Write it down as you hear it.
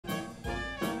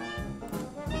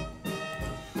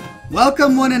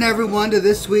Welcome one and everyone to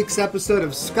this week's episode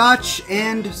of Scotch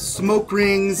and Smoke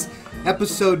Rings,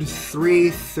 episode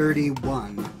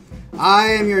 331. I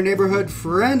am your neighborhood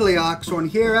friendly Oxhorn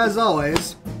here as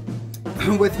always,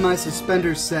 with my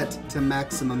suspenders set to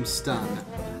maximum stun.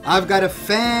 I've got a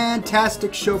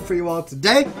fantastic show for you all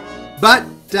today, but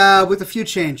with a few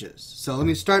changes. So let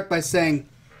me start by saying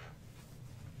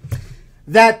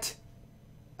that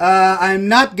I'm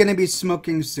not going to be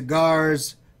smoking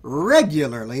cigars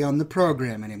regularly on the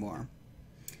program anymore.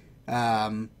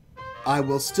 I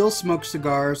will still smoke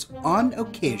cigars on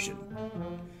occasion,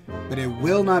 but it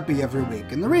will not be every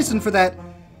week. And the reason for that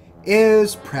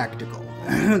is practical.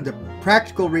 The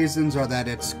practical reasons are that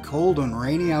it's cold and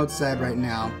rainy outside right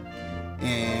now,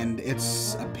 and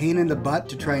it's a pain in the butt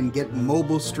to try and get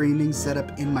mobile streaming set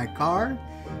up in my car,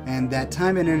 and that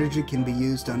time and energy can be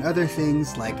used on other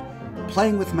things like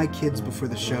playing with my kids before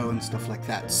the show and stuff like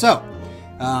that. So,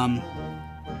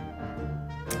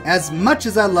 as much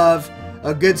as I love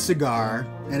a good cigar,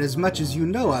 and as much as you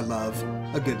know I love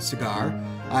a good cigar,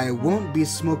 I won't be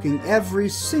smoking every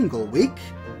single week,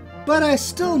 but I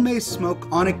still may smoke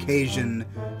on occasion,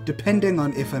 depending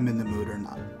on if I'm in the mood or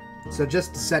not. So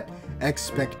just to set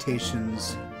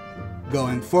expectations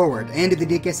going forward. Andy the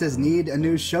DK says, need a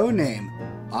new show name.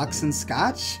 Ox and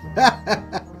Scotch?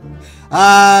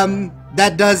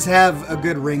 That does have a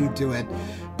good ring to it.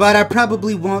 But I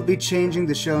probably won't be changing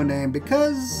the show name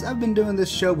because I've been doing this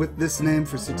show with this name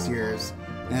for 6 years.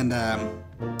 And I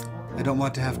don't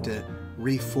want to have to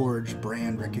reforge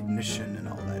brand recognition and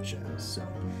all that jazz. So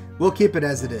we'll keep it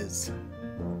as it is.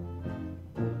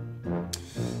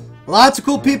 Lots of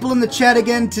cool people in the chat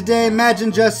again today.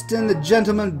 Imagine Justin, the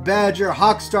Gentleman Badger,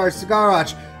 Hawkstar, Cigar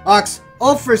Ox,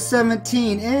 0 for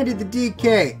 17, Andy the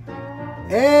DK.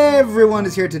 Everyone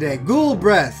is here today. Ghoul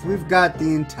Breath. We've got the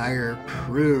entire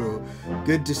crew.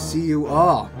 Good to see you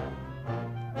all.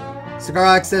 Cigar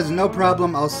Ox says, no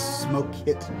problem, I'll smoke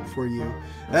it for you.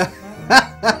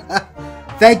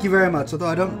 Thank you very much. Although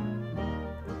I don't...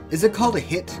 Is it called a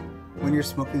hit when you're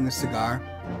smoking a cigar?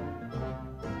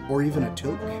 Or even a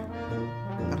toke?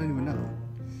 I don't even know.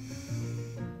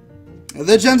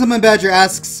 The Gentleman Badger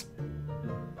asks,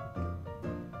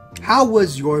 how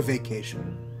was your vacation?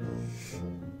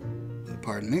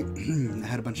 Pardon me. I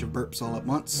had a bunch of burps all at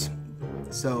once.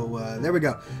 So, there we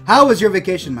go. How was your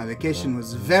vacation? My vacation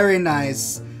was very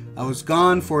nice. I was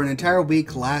gone for an entire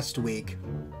week last week.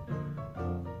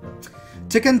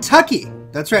 To Kentucky.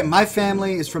 That's right, my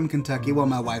family is from Kentucky. Well,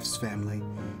 my wife's family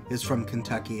is from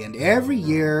Kentucky. And every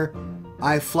year,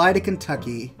 I fly to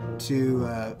Kentucky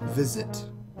to visit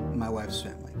my wife's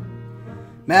family.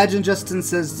 Imagine Justin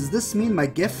says, does this mean my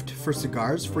gift for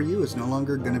cigars for you is no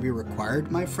longer going to be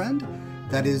required, my friend?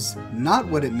 That is not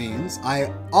what it means.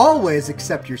 I always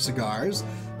accept your cigars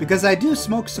because I do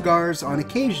smoke cigars on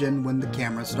occasion when the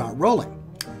camera's not rolling.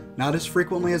 Not as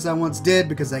frequently as I once did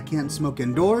because I can't smoke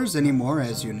indoors anymore,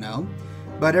 as you know.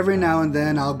 But every now and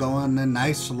then I'll go on a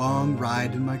nice long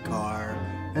ride in my car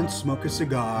and smoke a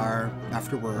cigar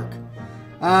after work.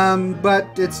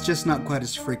 But it's just not quite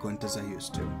as frequent as I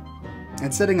used to.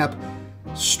 And setting up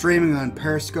streaming on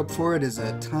Periscope for it is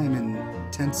a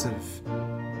time-intensive,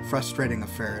 frustrating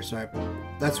affair. So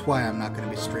that's why I'm not going to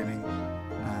be streaming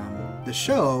the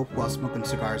show while smoking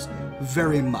cigars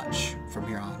very much from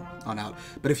here on out.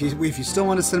 But if you still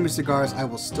want to send me cigars, I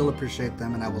will still appreciate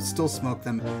them, and I will still smoke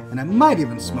them, and I might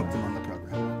even smoke them on the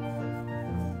program.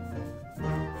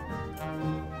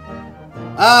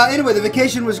 Anyway, the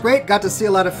vacation was great. Got to see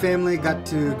a lot of family. Got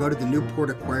to go to the Newport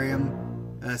Aquarium.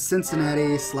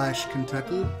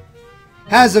 Cincinnati/Kentucky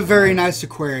has a very nice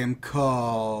aquarium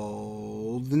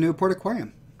called the Newport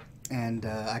Aquarium. And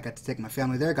I got to take my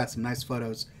family there, got some nice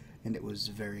photos, and it was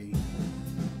very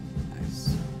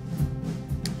nice.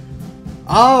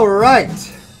 All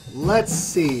right, let's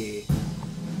see.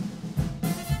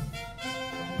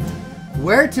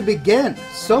 Where to begin?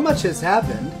 So much has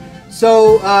happened.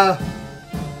 So,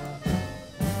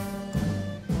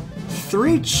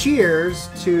 3 cheers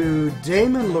to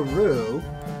Damon LaRue,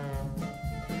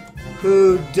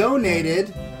 who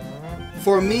donated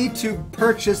for me to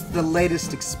purchase the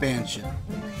latest expansion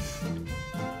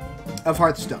of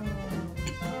Hearthstone.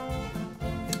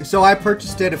 So I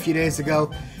purchased it a few days ago,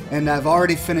 and I've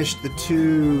already finished the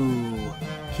 2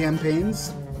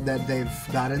 campaigns that they've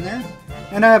got in there,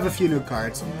 and I have a few new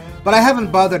cards, but I haven't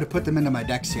bothered to put them into my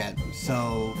decks yet,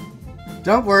 so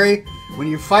don't worry, when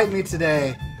you fight me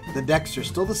today, the decks are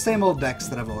still the same old decks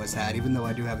that I've always had, even though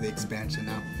I do have the expansion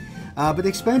now. But the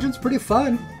expansion's pretty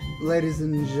fun, ladies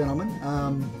and gentlemen.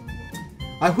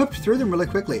 I whipped through them really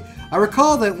quickly. I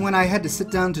recall that when I had to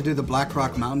sit down to do the Black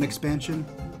Rock Mountain expansion,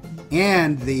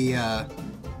 and the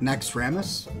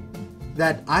Naxxramas,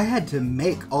 that I had to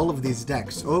make all of these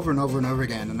decks over and over and over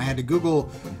again, and I had to Google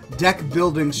deck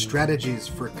building strategies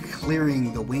for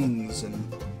clearing the wings.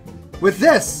 And with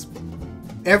this,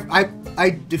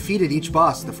 I defeated each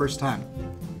boss the first time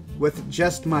with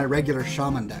just my regular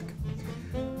shaman deck.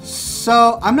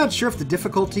 So I'm not sure if the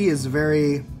difficulty is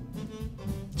very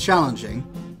challenging,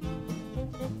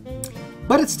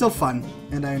 but it's still fun,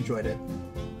 and I enjoyed it.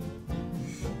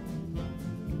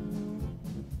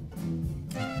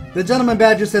 The Gentleman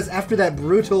Badger says, after that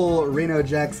brutal Reno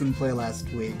Jackson play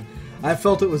last week, I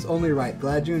felt it was only right.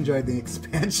 Glad you enjoyed the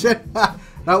expansion.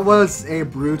 That was a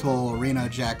brutal Reno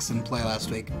Jackson play last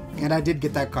week, and I did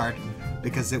get that card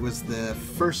because it was the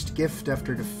first gift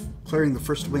after clearing the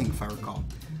first wing, if I recall.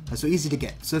 So easy to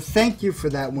get. So thank you for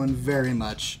that one very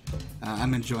much.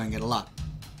 I'm enjoying it a lot.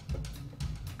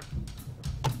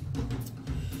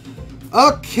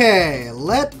 Okay,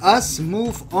 let us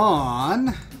move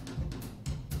on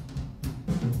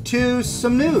to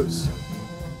some news.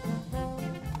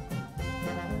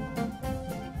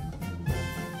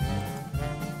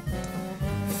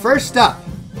 First up,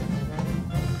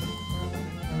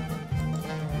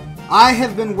 I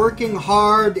have been working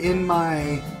hard in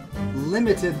my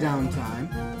limited downtime.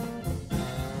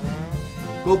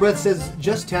 Goldbreath says,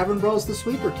 just Tavern Brawls this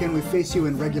week, or can we face you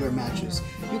in regular matches?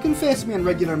 You can face me in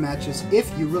regular matches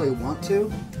if you really want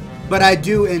to, but I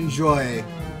do enjoy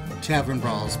Tavern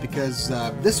Brawls because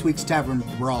this week's Tavern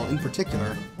Brawl in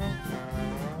particular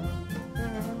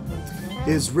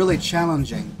is really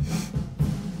challenging.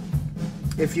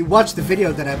 If you watched the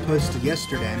video that I posted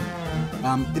yesterday,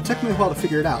 it took me a while to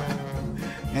figure it out.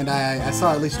 And I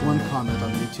saw at least one comment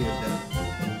on YouTube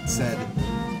that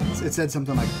said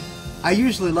something like, I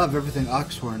usually love everything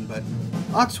Oxhorn, but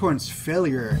Oxhorn's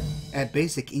failure at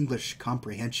basic English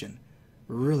comprehension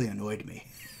really annoyed me.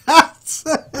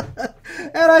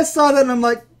 And I saw that and I'm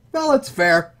like, well, it's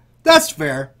fair. That's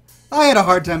fair. I had a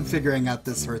hard time figuring out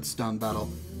this Hearthstone battle,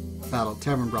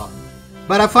 Tavern Brawl.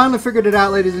 But I finally figured it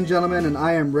out, ladies and gentlemen, and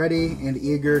I am ready and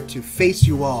eager to face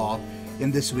you all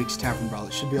in this week's Tavern Brawl.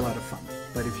 It should be a lot of fun.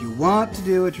 But if you want to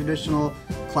do a traditional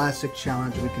classic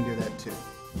challenge, we can do that too.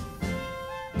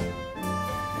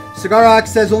 Cigar Ox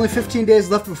says, only 15 days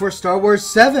left before Star Wars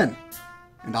 7,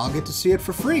 and I'll get to see it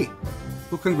for free.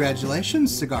 Well,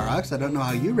 congratulations, Cigar Ox. I don't know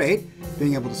how you rate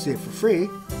being able to see it for free,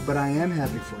 but I am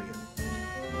happy for you.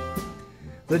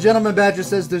 The Gentleman Badger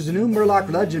says, there's a new Murloc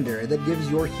Legendary that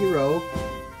gives your hero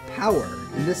power.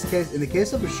 In this case, in the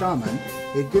case of a shaman,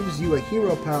 it gives you a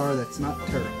hero power that's not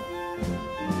terrible.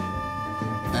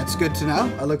 That's good to know.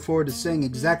 I look forward to seeing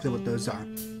exactly what those are.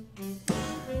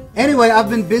 Anyway, I've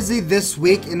been busy this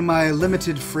week in my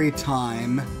limited free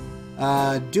time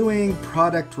doing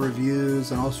product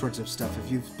reviews and all sorts of stuff.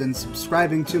 If you've been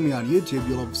subscribing to me on YouTube,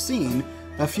 you'll have seen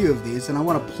a few of these, and I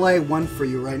want to play one for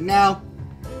you right now.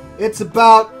 It's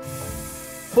about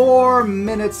 4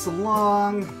 minutes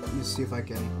long. Let me see if I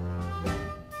can...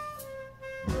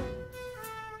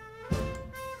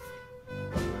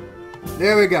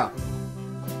 There we go.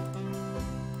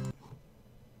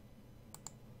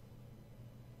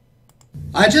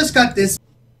 I just got this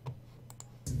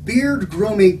beard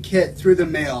grooming kit through the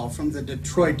mail from the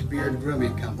Detroit Beard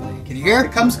Grooming Company. Can you hear?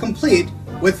 It comes complete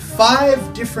with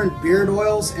 5 different beard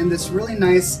oils and this really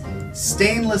nice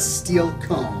stainless steel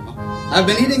comb. I've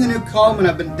been needing a new comb and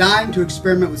I've been dying to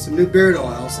experiment with some new beard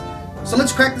oils. So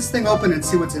let's crack this thing open and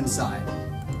see what's inside.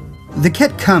 The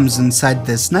kit comes inside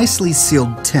this nicely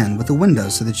sealed tin with a window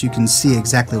so that you can see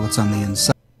exactly what's on the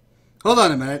inside. Hold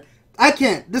on a minute. I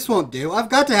can't. This won't do. I've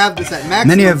got to have this at maximum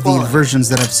Many of quality. the versions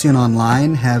that I've seen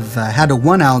online have had a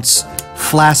 1 ounce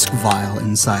flask vial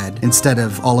inside instead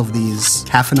of all of these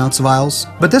half an ounce vials.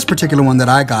 But this particular one that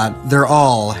I got, they're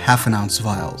all half an ounce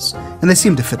vials, and they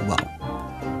seem to fit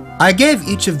well. I gave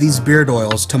each of these beard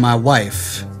oils to my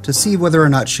wife to see whether or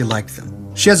not she liked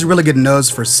them. She has a really good nose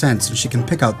for scents and she can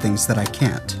pick out things that I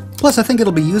can't. Plus, I think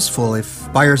it'll be useful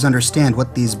if buyers understand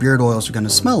what these beard oils are going to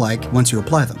smell like once you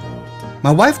apply them.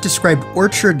 My wife described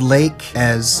Orchard Lake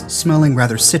as smelling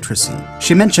rather citrusy.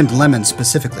 She mentioned lemon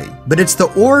specifically, but it's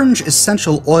the orange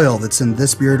essential oil that's in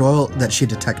this beard oil that she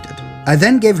detected. I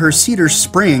then gave her Cedar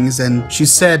Springs and she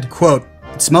said, quote,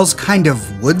 "It smells kind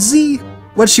of woodsy?"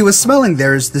 What she was smelling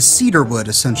there is the cedarwood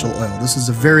essential oil. This is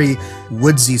a very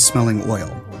woodsy smelling oil.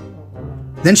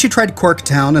 Then she tried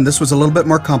Corktown, and this was a little bit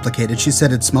more complicated. She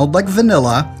said it smelled like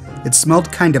vanilla, it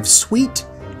smelled kind of sweet,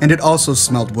 and it also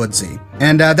smelled woodsy.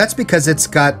 And that's because it's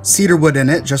got cedarwood in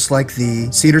it, just like the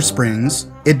Cedar Springs.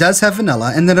 It does have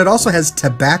vanilla, and then it also has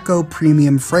tobacco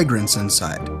premium fragrance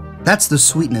inside. That's the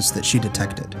sweetness that she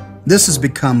detected. This has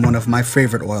become one of my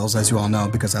favorite oils, as you all know,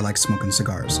 because I like smoking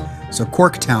cigars. So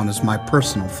Corktown is my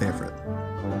personal favorite.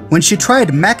 When she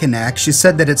tried Mackinac, she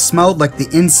said that it smelled like the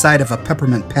inside of a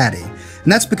peppermint patty.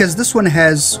 And that's because this one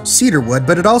has cedar wood,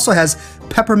 but it also has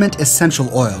peppermint essential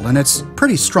oil, and it's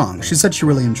pretty strong. She said she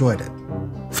really enjoyed it.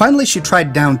 Finally, she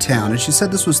tried Downtown, and she said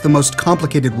this was the most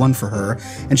complicated one for her,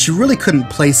 and she really couldn't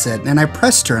place it. And I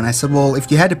pressed her, and I said, well,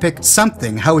 if you had to pick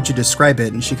something, how would you describe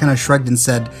it? And she kind of shrugged and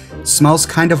said, smells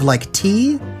kind of like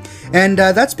tea. And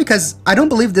that's because I don't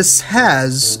believe this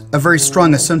has a very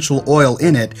strong essential oil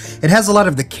in it. It has a lot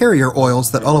of the carrier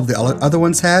oils that all of the other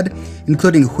ones had,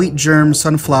 including wheat germ,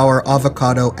 sunflower,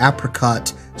 avocado,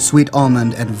 apricot, sweet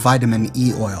almond, and vitamin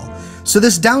E oil. So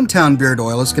this Downtown beard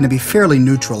oil is going to be fairly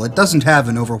neutral. It doesn't have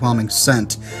an overwhelming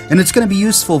scent, and it's going to be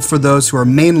useful for those who are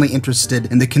mainly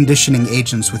interested in the conditioning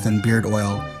agents within beard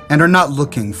oil and are not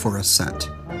looking for a scent.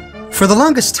 For the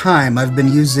longest time, I've been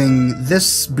using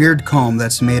this beard comb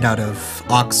that's made out of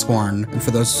Oxhorn, and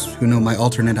for those who know my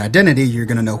alternate identity, you're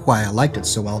going to know why I liked it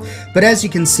so well. But as you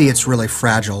can see, it's really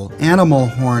fragile. Animal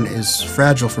horn is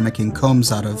fragile for making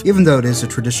combs out of, even though it is a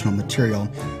traditional material.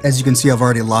 As you can see, I've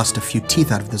already lost a few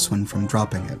teeth out of this one from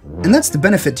dropping it. And that's the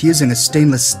benefit to using a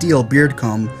stainless steel beard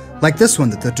comb like this one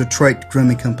that the Detroit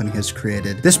Grooming Company has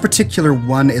created. This particular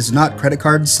one is not credit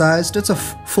card sized, it's a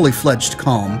fully fledged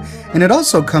comb, and it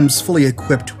also comes fully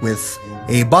equipped with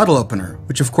a bottle opener,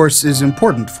 which of course is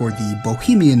important for the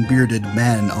bohemian bearded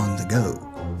man on the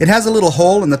go. It has a little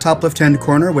hole in the top left-hand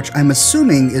corner, which I'm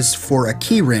assuming is for a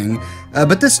key ring,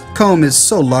 but this comb is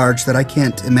so large that I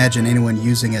can't imagine anyone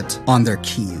using it on their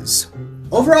keys.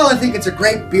 Overall, I think it's a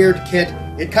great beard kit.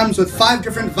 It comes with 5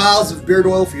 different vials of beard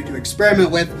oil for you to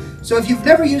experiment with. So if you've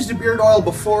never used a beard oil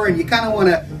before and you kind of want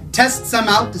to test some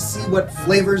out to see what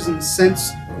flavors and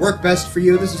scents work best for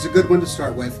you, this is a good one to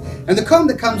start with. And the comb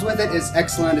that comes with it is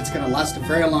excellent. It's going to last a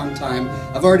very long time.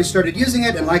 I've already started using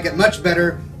it and like it much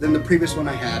better than the previous one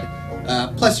I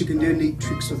had. Plus you can do neat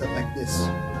tricks with it like this.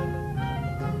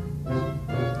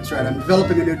 That's right, I'm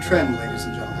developing a new trend, ladies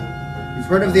and gentlemen. You've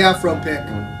heard of the Afro pick.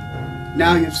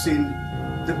 Now you've seen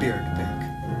the beard pick.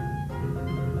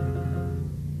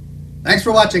 Thanks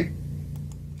for watching.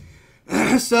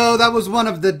 So that was one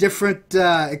of the different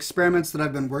experiments that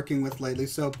I've been working with lately.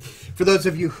 So for those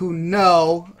of you who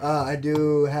know, I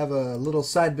do have a little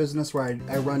side business where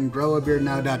I run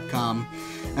growabeardnow.com.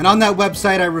 And on that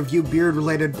website I review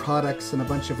beard-related products and a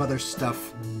bunch of other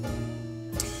stuff.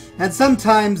 And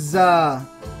sometimes,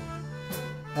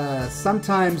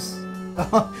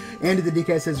 Andy the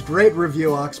DK says, great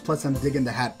review, Ox, plus I'm digging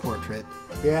the hat portrait.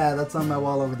 Yeah, that's on my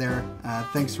wall over there.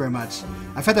 Thanks very much.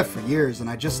 I've had that for years, and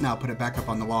I just now put it back up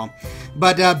on the wall.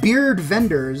 But beard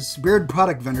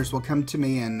product vendors will come to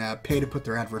me and pay to put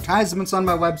their advertisements on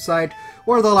my website,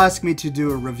 or they'll ask me to do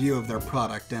a review of their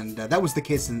product, and that was the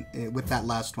case with that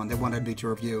last one. They wanted me to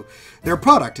review their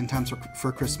product in time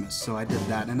for Christmas, so I did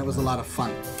that, and it was a lot of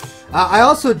fun. I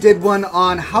also did one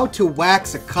on how to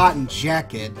wax a cotton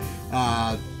jacket.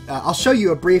 I'll show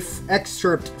you a brief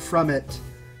excerpt from it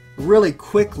really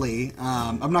quickly.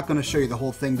 I'm not going to show you the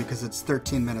whole thing because it's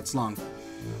 13 minutes long.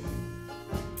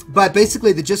 But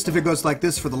basically the gist of it goes like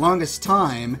this. For the longest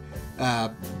time,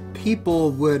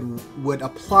 people would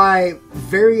apply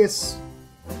various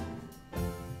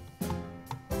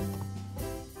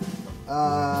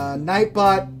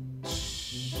Nightbot.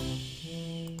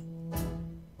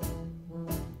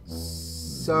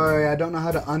 Sorry, I don't know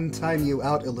how to untime you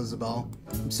out, Elizabeth.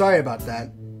 I'm sorry about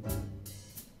that.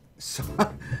 So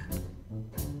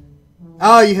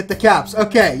oh, you hit the caps.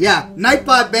 Okay, yeah.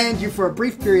 Nightbot banned you for a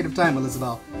brief period of time,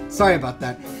 Elizabeth. Sorry about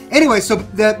that. Anyway, so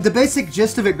the basic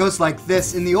gist of it goes like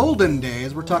this. In the olden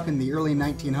days, we're talking the early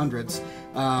 1900s,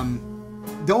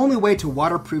 the only way to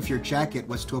waterproof your jacket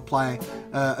was to apply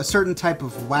a certain type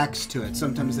of wax to it.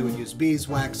 Sometimes they would use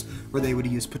beeswax, or they would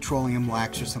use petroleum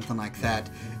wax or something like that.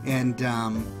 And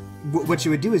what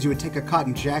you would do is you would take a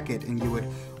cotton jacket and you would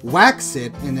wax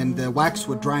it, and then the wax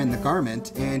would dry in the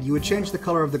garment, and you would change the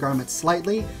color of the garment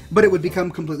slightly, but it would become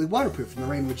completely waterproof and the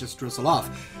rain would just drizzle off.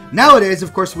 Nowadays,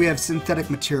 of course, we have synthetic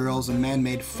materials and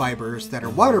man-made fibers that are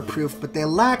waterproof, but they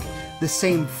lack the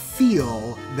same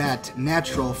feel that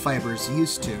natural fibers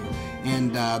used to.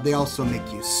 And they also make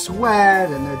you sweat,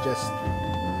 and they're just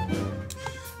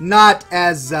not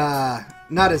as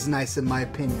nice in my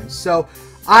opinion. So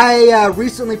I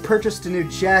recently purchased a new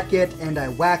jacket and I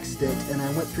waxed it, and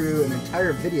I went through an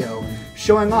entire video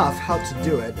showing off how to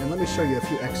do it, and let me show you a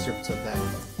few excerpts of that.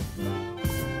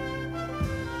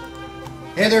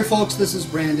 Hey there folks, this is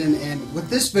Brandon, and with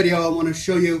this video I want to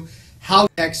show you how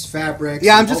to wax fabrics.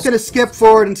 Yeah, I'm just going to skip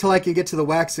forward until I can get to the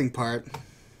waxing part.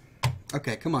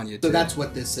 Okay, come on, YouTube. So that's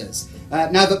what this is.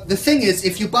 Now, the thing is,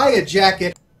 if you buy a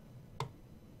jacket,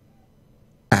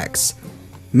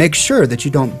 make sure that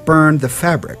you don't burn the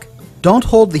fabric. Don't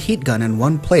hold the heat gun in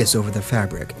one place over the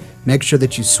fabric. Make sure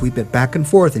that you sweep it back and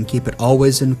forth and keep it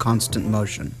always in constant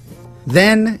motion.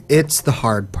 Then it's the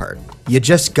hard part. You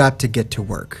just got to get to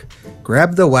work.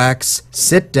 Grab the wax,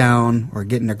 sit down, or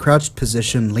get in a crouched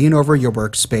position, lean over your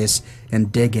workspace,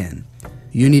 and dig in.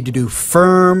 You need to do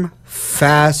firm,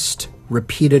 fast,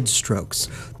 repeated strokes.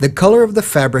 The color of the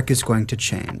fabric is going to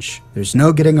change. There's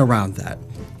no getting around that.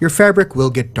 Your fabric will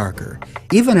get darker.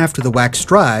 Even after the wax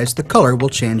dries, the color will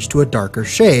change to a darker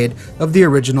shade of the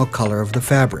original color of the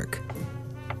fabric.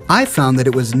 I found that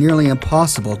it was nearly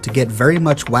impossible to get very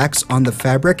much wax on the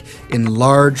fabric in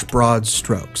large, broad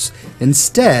strokes.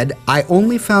 Instead, I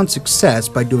only found success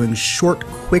by doing short,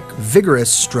 quick,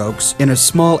 vigorous strokes in a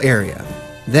small area.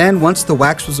 Then, once the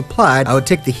wax was applied, I would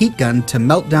take the heat gun to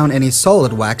melt down any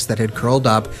solid wax that had curled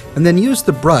up, and then use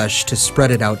the brush to spread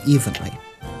it out evenly.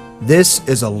 This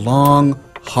is a long,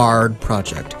 hard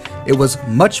project. It was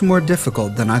much more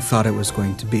difficult than I thought it was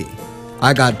going to be.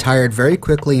 I got tired very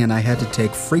quickly and I had to take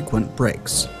frequent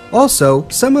breaks. Also,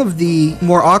 some of the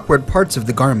more awkward parts of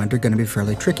the garment are going to be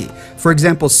fairly tricky. For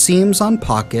example, seams on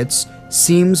pockets,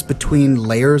 seams between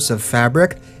layers of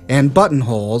fabric, and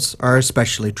buttonholes are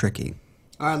especially tricky.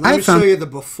 All right, let me show you the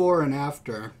before and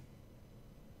after.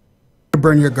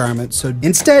 Burn your garment, so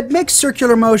instead make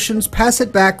circular motions, pass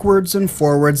it backwards and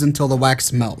forwards until the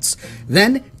wax melts.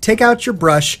 Then take out your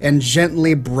brush and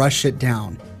gently brush it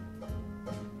down.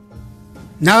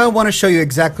 Now I want to show you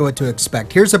exactly what to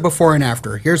expect. Here's a before and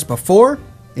after. Here's before,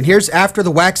 and here's after the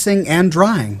waxing and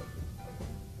drying.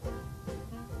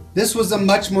 This was a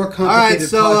much more complicated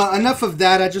project. Alright, so enough of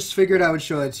that. I just figured I would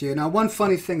show it to you. Now, one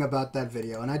funny thing about that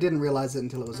video, and I didn't realize it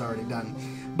until it was already done,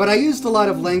 but I used a lot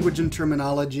of language and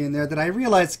terminology in there that I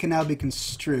realized can now be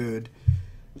construed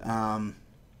in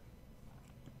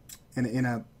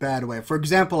a bad way. For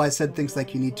example, I said things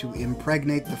like you need to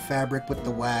impregnate the fabric with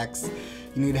the wax.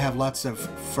 You need to have lots of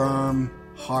firm,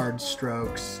 hard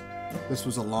strokes. This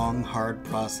was a long, hard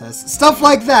process. Stuff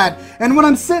like that. And when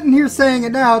I'm sitting here saying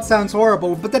it now, it sounds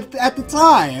horrible. But at the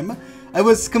time, I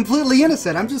was completely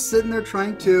innocent. I'm just sitting there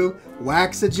trying to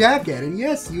wax a jacket. And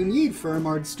yes, you need firm,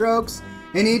 hard strokes.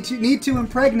 And you need to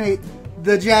impregnate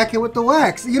the jacket with the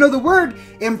wax. You know, the word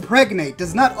impregnate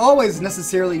does not always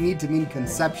necessarily need to mean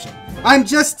conception. I'm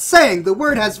just saying the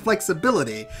word has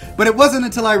flexibility. But it wasn't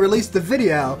until I released the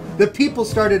video that people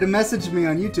started to message me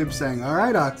on YouTube saying, all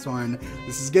right, Oxhorn,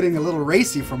 this is getting a little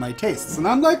racy for my tastes. And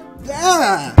I'm like,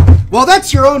 ah. Well,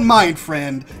 that's your own mind,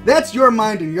 friend. That's your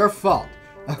mind and your fault.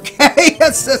 Okay?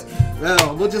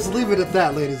 Well, we'll just leave it at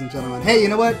that, ladies and gentlemen. Hey, you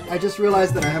know what? I just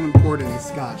realized that I haven't poured any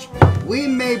scotch. We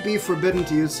may be forbidden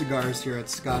to use cigars here at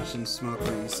Scotch and Smoke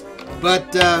Rings,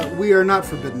 but we are not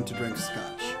forbidden to drink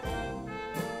scotch.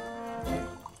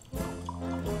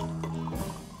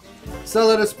 So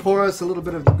let us pour us a little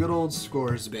bit of the good old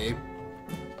Scoresby.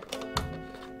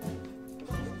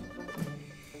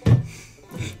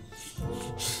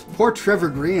 Poor Trevor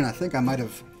Green. I think I might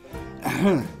have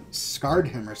scarred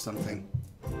him or something.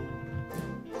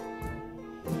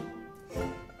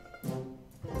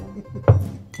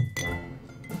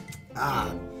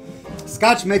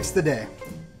 Scotch makes the day.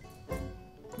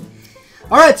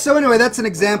 Alright, so anyway, that's an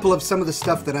example of some of the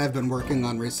stuff that I've been working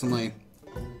on recently.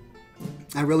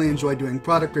 I really enjoy doing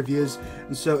product reviews,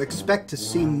 and so expect to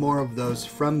see more of those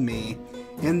from me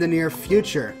in the near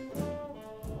future.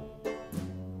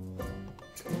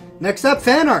 Next up,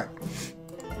 fan art.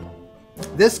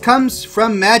 This comes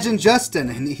from Imagine Justin,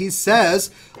 and he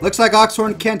says, looks like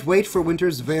Oxhorn can't wait for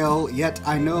Winter's Veil, yet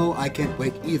I know I can't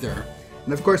wait either.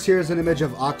 And of course, here's an image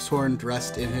of Oxhorn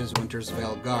dressed in his Winter's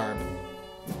Veil garb.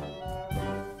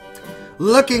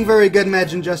 Looking very good,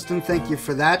 Imagine Justin. Thank you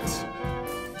for that.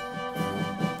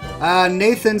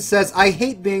 Nathan says, I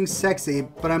hate being sexy,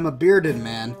 but I'm a bearded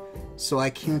man, so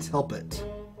I can't help it.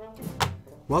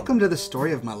 Welcome to the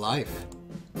story of my life.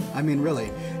 I mean,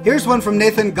 really. Here's one from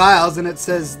Nathan Giles, and it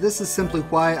says, this is simply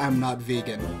why I'm not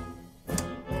vegan.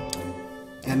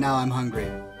 And now I'm hungry.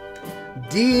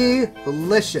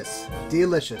 Delicious.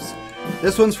 Delicious.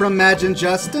 This one's from Imagine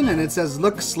Justin, and it says,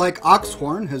 looks like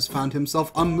Oxhorn has found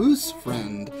himself a moose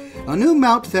friend. A new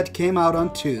mount that came out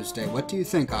on Tuesday. What do you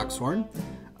think, Oxhorn?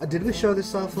 Did we show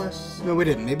this off last? No, we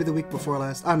didn't. Maybe the week before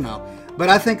last. I don't know. But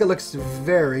I think it looks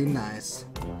very nice.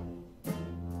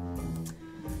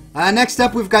 Next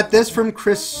up, we've got this from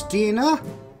Christina.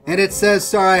 And it says,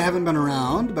 sorry I haven't been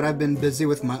around, but I've been busy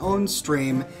with my own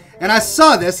stream. And I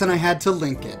saw this and I had to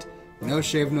link it. No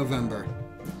Shave November.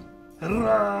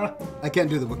 I can't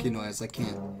do the Wookiee noise. I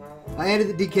can't.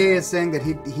 Andy the DK is saying that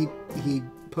he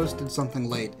posted something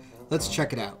late. Let's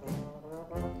check it out.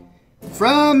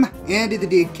 From Andy the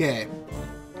DK.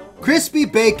 Crispy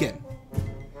bacon.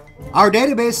 Our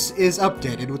database is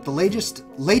updated with the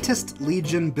latest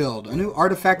Legion build, a new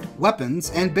artifact,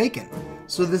 weapons, and bacon.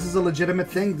 So this is a legitimate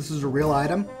thing. This is a real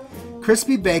item.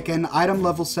 Crispy bacon, item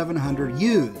level 700.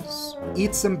 Use.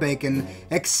 Eat some bacon.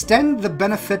 Extend the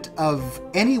benefit of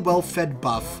any well-fed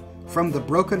buff from the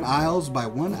Broken Isles by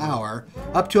 1 hour,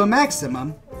 up to a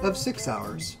maximum of 6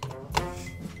 hours.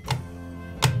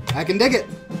 I can dig it.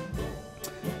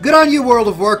 Good on you, World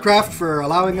of Warcraft, for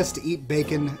allowing us to eat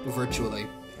bacon virtually.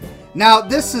 Now,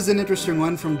 this is an interesting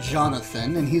one from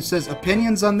Jonathan, and he says,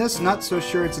 opinions on this? Not so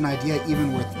sure it's an idea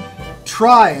even worth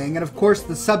trying. And of course,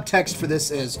 the subtext for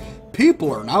this is,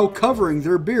 people are now covering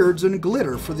their beards in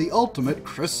glitter for the ultimate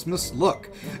Christmas look.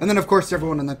 And then, of course,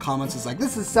 everyone in the comments is like,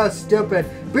 this is so stupid.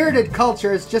 Bearded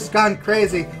culture has just gone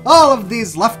crazy. All of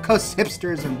these left coast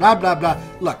hipsters and blah, blah, blah.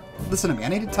 Look, listen to me. I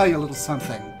need to tell you a little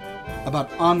something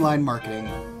about online marketing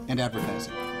and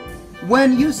advertising.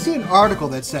 When you see an article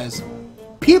that says,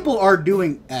 people are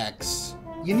doing X,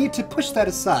 you need to push that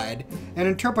aside and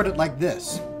interpret it like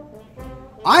this.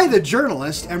 I, the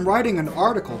journalist, am writing an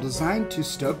article designed to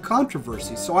stoke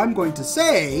controversy, so I'm going to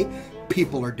say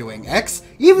people are doing X,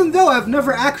 even though I've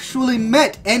never actually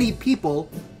met any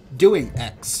people doing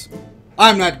X.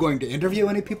 I'm not going to interview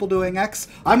any people doing X.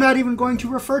 I'm not even going to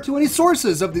refer to any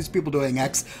sources of these people doing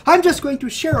X. I'm just going to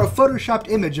share a photoshopped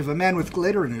image of a man with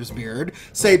glitter in his beard,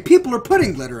 say people are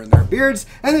putting glitter in their beards,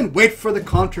 and then wait for the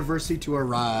controversy to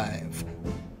arrive.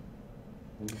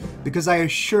 Because I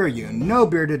assure you, no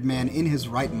bearded man in his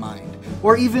right mind,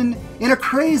 or even in a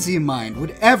crazy mind,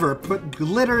 would ever put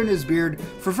glitter in his beard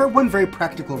for one very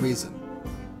practical reason.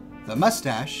 The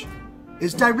mustache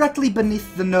is directly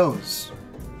beneath the nose.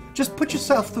 Just put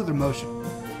yourself through the motion.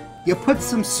 You put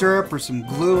some syrup or some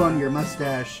glue on your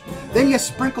mustache, then you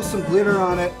sprinkle some glitter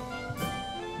on it,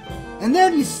 and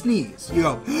then you sneeze. You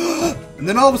go, and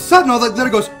then all of a sudden all that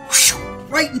glitter goes whoosh,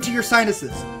 right into your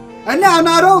sinuses. And now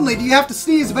not only do you have to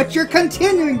sneeze, but you're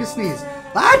continuing to sneeze.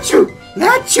 Achoo!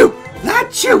 Achoo!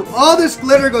 Achoo! All this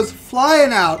glitter goes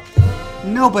flying out.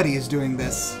 Nobody is doing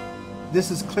this. This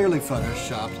is clearly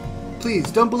photoshopped. Please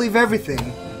don't believe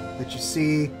everything that you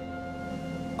see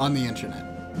on the internet.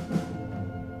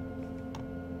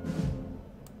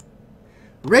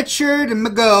 Richard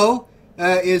Mago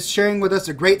is sharing with us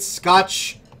a great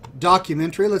Scotch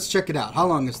documentary. Let's check it out. How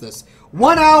long is this?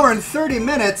 1 hour and 30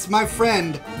 minutes, my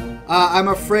friend. I'm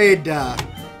afraid,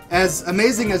 as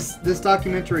amazing as this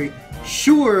documentary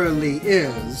surely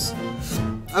is,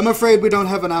 I'm afraid we don't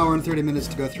have an hour and 30 minutes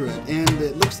to go through it, and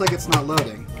it looks like it's not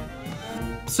loading.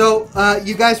 So,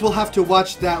 you guys will have to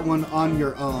watch that one on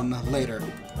your own later.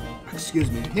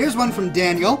 Excuse me. Here's one from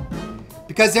Daniel,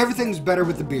 because everything's better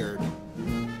with the beard.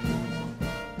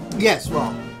 Yes,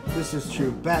 well, this is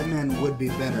true. Batman would be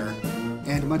better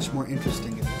and much more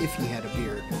interesting if he had a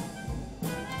beard.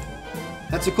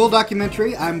 That's a cool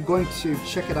documentary. I'm going to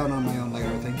check it out on my own later.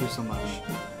 Thank you so much.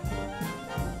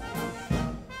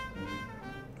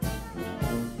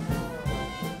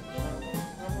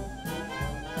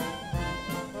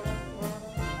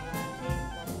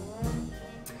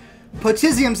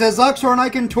 Potizium says, Oxhorn, I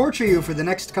can torture you for the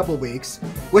next couple weeks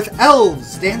with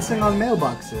elves dancing on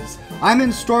mailboxes. I'm in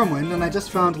Stormwind and I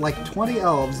just found like 20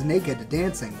 elves naked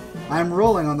dancing. I'm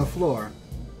rolling on the floor.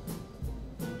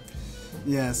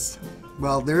 Yes.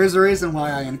 Well, there is a reason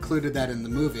why I included that in the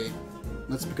movie.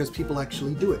 That's because people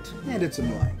actually do it, and it's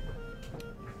annoying.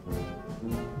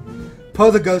 Poe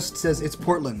the Ghost says, it's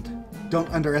Portland. Don't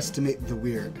underestimate the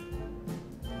weird.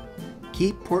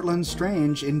 Keep Portland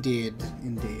strange, indeed,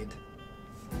 indeed.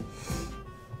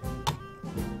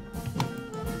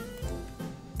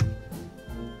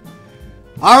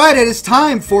 Alright, it is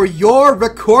time for your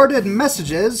recorded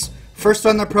messages. First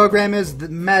on the program is the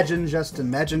Majin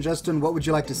Justin. Majin Justin, what would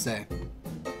you like to say?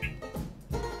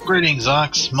 Greetings,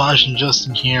 Ox. Majin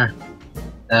Justin here.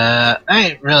 I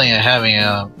ain't really having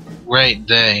a great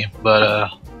day,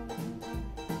 but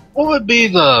what would be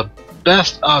the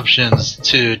best options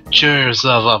to cheer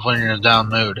yourself up when you're in a down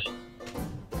mood?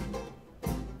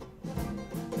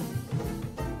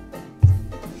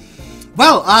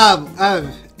 Well,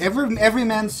 every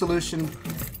man's solution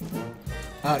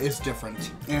is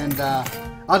different, and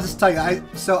I'll just tell you.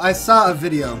 I saw a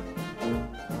video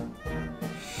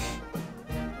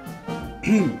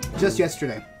just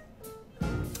yesterday.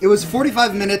 It was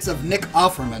 45 minutes of Nick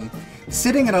Offerman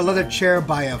sitting in a leather chair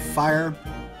by a fire,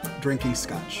 drinking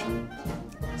scotch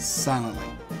silently.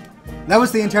 That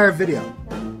was the entire video.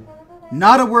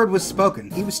 Not a word was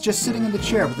spoken. He was just sitting in the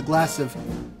chair with a glass of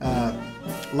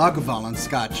Lagavulin and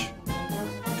Scotch.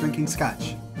 Drinking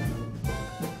Scotch.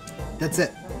 That's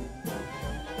it.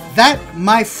 That,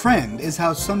 my friend, is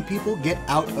how some people get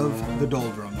out of the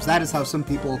doldrums. That is how some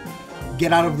people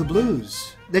get out of the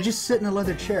blues. They just sit in a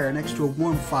leather chair next to a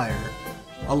warm fire,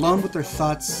 alone with their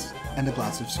thoughts and a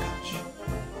glass of Scotch.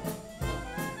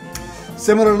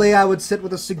 Similarly, I would sit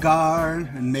with a cigar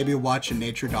and maybe watch a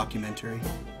nature documentary.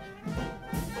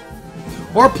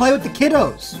 Or play with the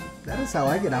kiddos. That is how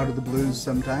I get out of the blues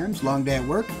sometimes. Long day at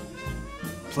work.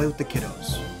 Play with the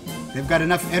kiddos. They've got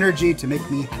enough energy to make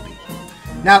me happy.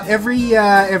 Now,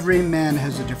 every man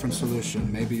has a different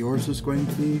solution. Maybe yours is going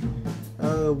to be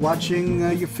watching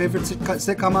your favorite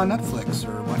sitcom on Netflix,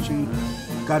 or watching,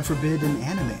 God forbid, an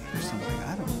anime or something.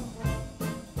 I don't know.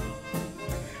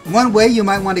 One way you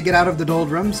might want to get out of the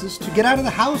doldrums is to get out of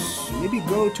the house. Maybe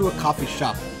go to a coffee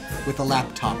shop with a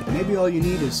laptop. Maybe all you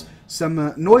need is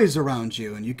some noise around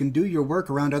you, and you can do your work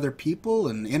around other people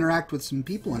and interact with some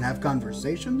people and have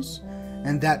conversations.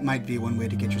 And that might be one way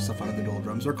to get yourself out of the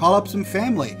doldrums. Or call up some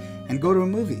family and go to a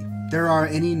movie. There are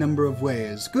any number of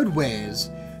ways, good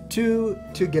ways, to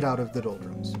get out of the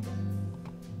doldrums.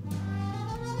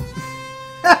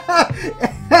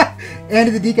 Andy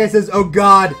the DK says, "Oh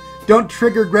God, don't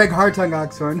trigger Greg Hartung,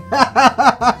 Oxhorn."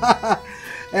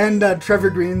 And Trevor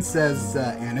Green says,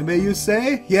 "Anime, you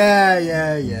say?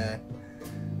 Yeah.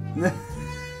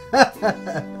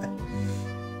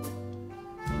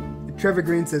 Trevor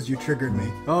Green says, "You triggered me."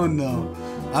 Oh no,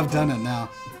 I've done it now.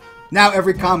 Now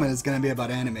every comment is going to be about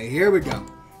anime. Here we go.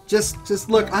 Just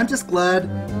look. I'm just glad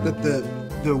that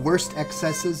the worst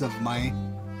excesses of my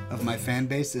fan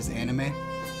base is anime.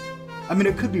 I mean,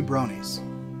 it could be bronies.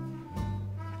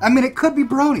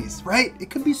 Right? It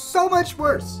could be so much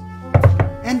worse.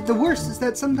 And the worst is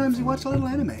that sometimes you watch a little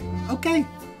anime. Okay,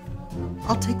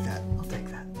 I'll take that.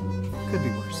 Could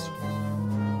be worse.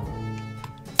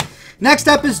 Next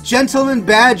up is Gentleman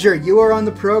Badger. You are on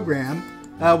the program.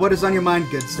 What is on your mind,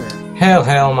 good sir?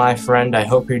 Hail, my friend. I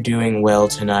hope you're doing well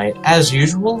tonight. As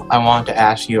usual, I want to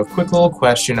ask you a quick little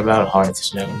question about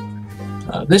Hearthstone.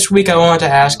 This week I want to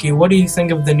ask you, what do you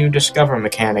think of the new Discover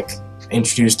mechanic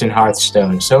introduced in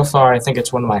Hearthstone? So far, I think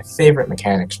it's one of my favorite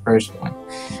mechanics, personally.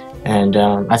 And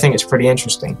I think it's pretty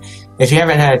interesting. If you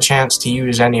haven't had a chance to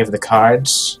use any of the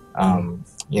cards,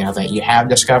 that you have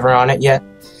Discover on it yet,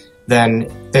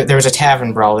 then there was a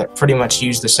Tavern Brawl that pretty much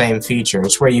used the same feature.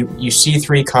 It's where you see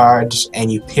 3 cards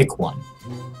and you pick one.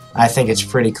 I think it's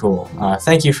pretty cool.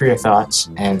 Thank you for your thoughts,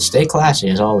 and stay classy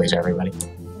as always, everybody.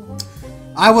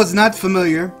 I was not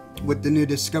familiar with the new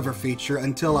Discover feature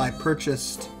until I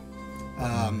purchased...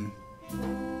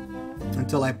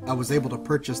 until I was able to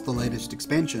purchase the latest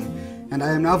expansion, and I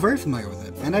am now very familiar with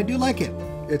it, and I do like it.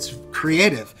 It's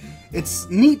creative. It's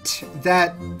neat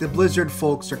that the Blizzard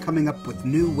folks are coming up with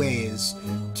new ways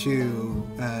to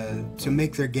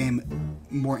make their game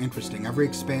more interesting. Every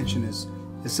expansion is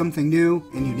something new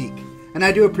and unique, and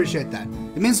I do appreciate that.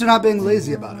 It means they're not being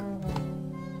lazy about it.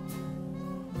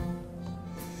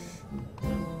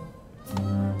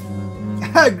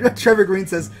 Trevor Green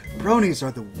says, "Bronies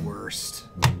are the worst."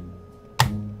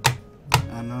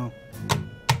 I know.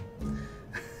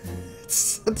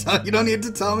 You don't need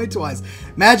to tell me twice.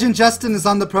 Imagine Justin is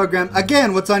on the program.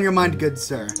 Again, what's on your mind, good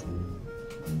sir?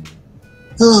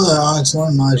 Hello,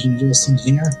 Oxhorn. Imagine Justin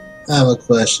here. I have a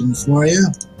question for you.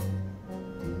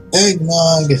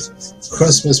 Eggnog,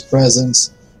 Christmas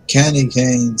presents, candy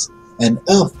canes, and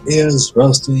elf ears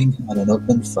roasting on an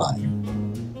open fire.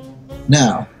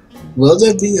 Now, will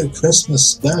there be a Christmas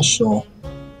special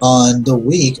on the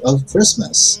week of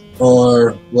Christmas?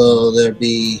 Or will there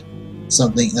be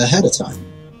something ahead of time?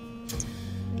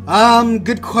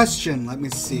 Good question. Let me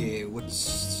see.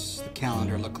 What's the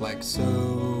calendar look like?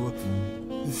 So,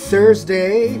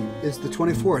 Thursday is the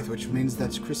 24th, which means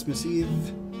that's Christmas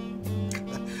Eve.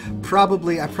 I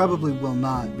probably will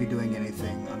not be doing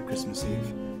anything on Christmas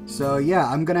Eve. So, yeah,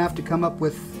 I'm gonna have to come up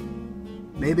with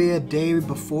maybe a day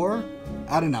before.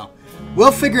 I don't know.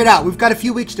 We'll figure it out. We've got a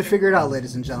few weeks to figure it out,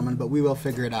 ladies and gentlemen, but we will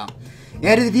figure it out.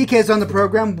 Andy the DK is on the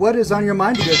program. What is on your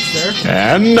mind, good sir?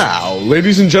 And now,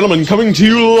 ladies and gentlemen, coming to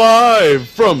you live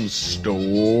from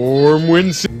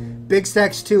Stormwind City. Big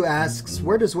Stacks 2 asks,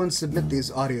 where does one submit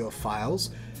these audio files?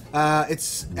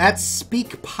 It's at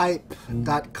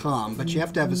speakpipe.com, but you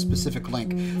have to have a specific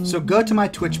link. So go to my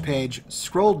Twitch page,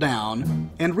 scroll down,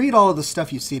 and read all of the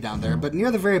stuff you see down there. But near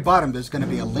the very bottom, there's going to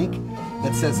be a link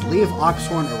that says leave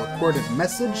Oxhorn a recorded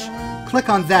message. Click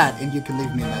on that, and you can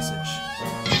leave me a message.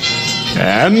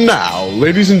 And now,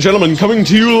 ladies and gentlemen, coming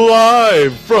to you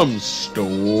live from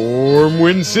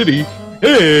Stormwind City,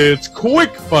 It's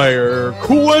Quickfire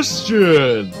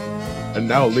Question! And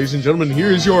now, ladies and gentlemen,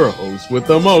 here's your host with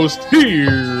the most.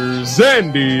 Here's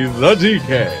Andy the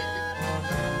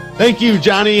DK. Thank you,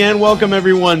 Johnny, and welcome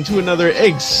everyone to another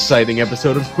exciting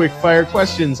episode of Quickfire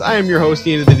Questions. I am your host,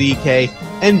 Andy the DK,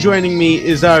 and joining me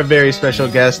is our very special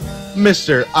guest,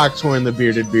 Mr. Oxhorn the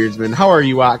Bearded Beardsman. How are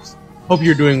you, Ox? Hope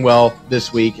you're doing well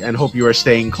this week, and hope you are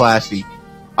staying classy.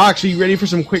 Ox, are you ready for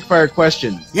some quickfire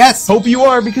questions? Yes! Hope you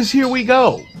are, because here we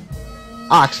go.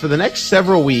 Ox, for the next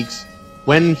several weeks,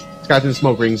 when Scotch and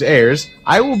Smoke Rings airs,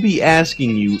 I will be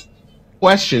asking you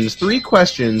three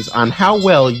questions on how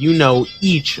well you know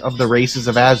each of the races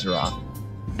of Azeroth.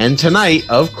 And tonight,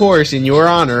 of course, in your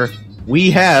honor,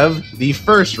 we have the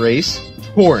first race,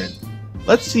 Tauren.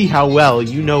 Let's see how well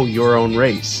you know your own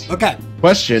race. Okay.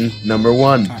 Question number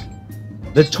 1. Right.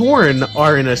 The Tauren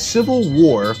are in a civil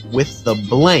war with the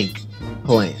blank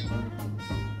clan.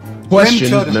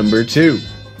 Question number 2.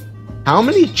 How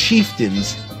many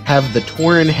chieftains have the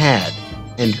Tauren had,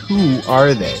 and who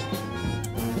are they?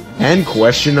 And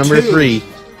question number 3.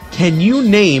 Can you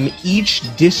name each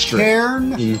district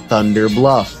in Thunder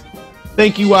Bluff?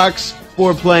 Thank you, Ox,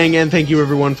 for playing, and thank you,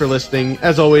 everyone, for listening.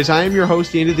 As always, I am your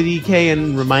host, Andy the DK,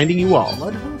 and reminding you all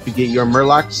to get your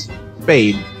Murlocs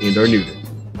spayed and or neutered.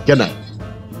 Good night.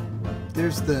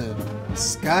 There's the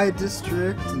Sky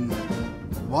District and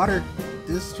the Water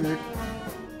District,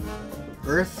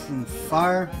 Earth and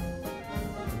Fire.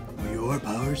 Your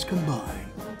powers combine.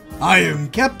 I am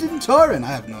Captain Tauren. I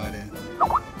have no idea.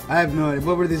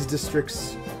 What were these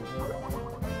districts?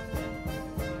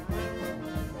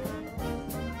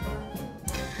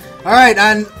 Alright,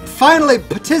 and finally,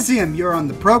 Potassium, you're on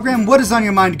the program. What is on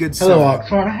your mind, good sir? Hello,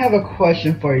 Oxhorn. I have a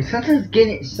question for you.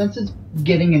 Since it's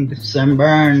getting in December,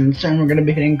 and soon we're going to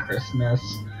be hitting Christmas,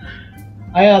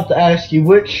 I have to ask you,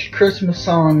 which Christmas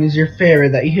song is your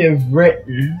favorite that you have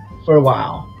written for a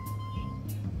while?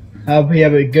 Hope you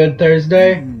have a good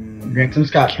Thursday. Drink some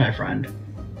scotch, my friend.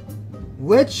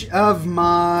 Which of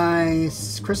my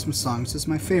Christmas songs is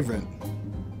my favorite?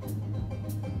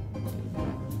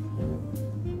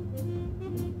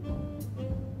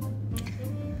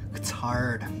 It's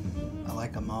hard. I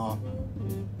like them all.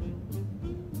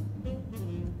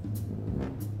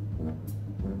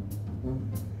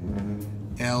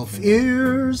 Elf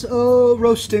ears, oh,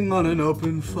 roasting on an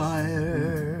open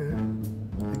fire.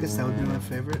 I guess that would be my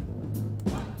favorite.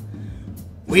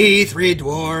 We three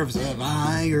dwarves of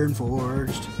iron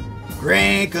forged,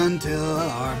 drink until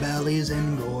our bellies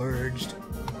engorged.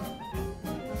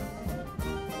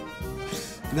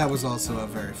 That was also a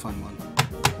very fun one.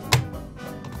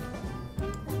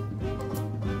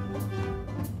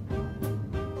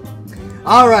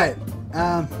 Alright,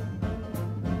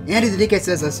 Andy the DK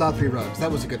says I saw 3 rogues. That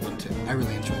was a good one too. I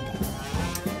really enjoyed that.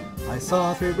 I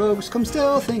saw 3 rogues come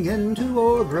stealthing into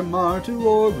Orgrimmar, to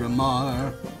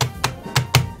Orgrimmar.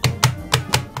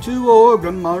 To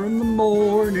Orgrimmar in the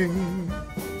morning.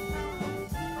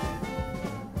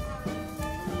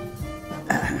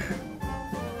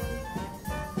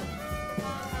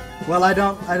 Well, I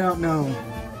don't know.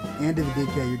 Andy the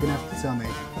DK, you're gonna have to tell me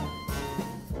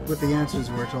what the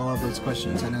answers were to all of those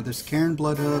questions. I know there's Cairn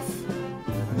Bloodhoof,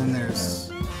 and then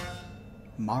there's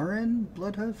Marin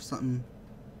Bloodhoof, something.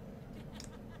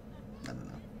 I don't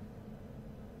know.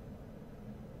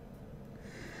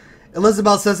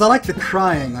 Elizabeth says, I like the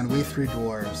crying on We Three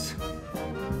Dwarves.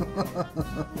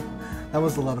 That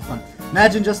was a lot of fun.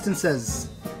 Imagine Justin says,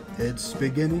 it's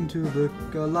beginning to look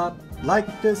a lot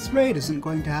like this raid isn't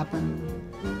going to happen.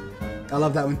 I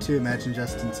love that one too. Imagine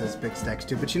Justin says big stacks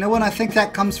too. But you know what? I think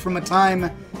that comes from a time...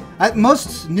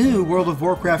 most new World of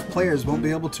Warcraft players won't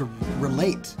be able to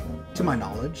relate, to my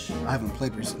knowledge. I haven't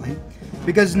played recently.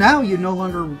 Because now you no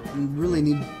longer really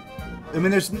need... I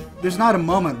mean, there's not a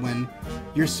moment when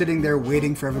you're sitting there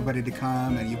waiting for everybody to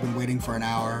come and you've been waiting for an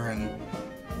hour and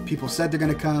people said they're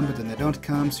going to come, but then they don't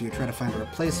come, so you try to find a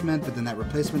replacement, but then that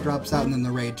replacement drops out and then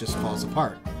the raid just falls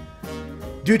apart.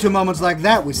 Due to moments like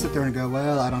that, we sit there and go,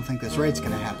 well, I don't think this raid's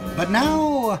going to happen. But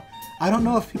now, I don't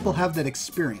know if people have that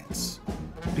experience.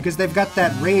 Because they've got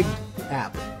that raid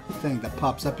app thing that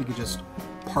pops up. You can just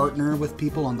partner with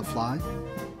people on the fly.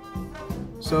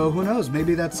 So who knows?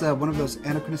 Maybe that's one of those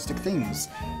anachronistic things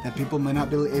that people may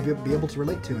not be able to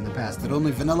relate to in the past. That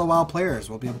only vanilla WoW players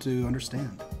will be able to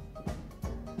understand.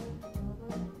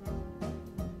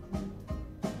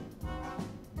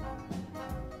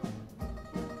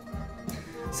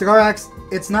 Cigarax,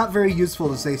 it's not very useful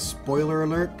to say spoiler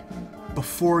alert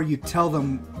before you tell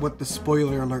them what the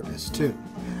spoiler alert is too.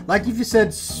 Like if you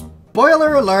said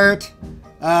spoiler alert,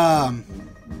 Katniss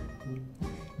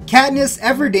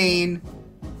Everdeen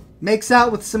makes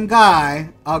out with some guy,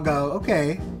 I'll go,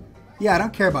 okay, yeah, I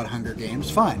don't care about Hunger Games.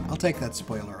 Fine, I'll take that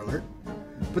spoiler alert.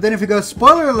 But then if you go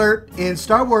spoiler alert in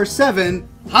Star Wars 7,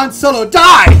 Han Solo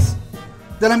dies!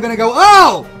 Then I'm going to go,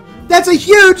 oh, that's a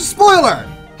huge spoiler!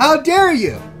 How dare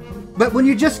you? But when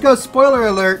you just go spoiler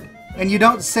alert and you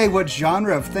don't say what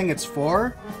genre of thing it's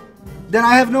for, then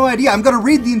I have no idea. I'm going to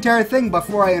read the entire thing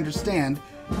before I understand.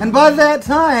 And by that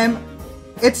time,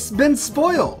 it's been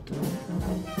spoiled.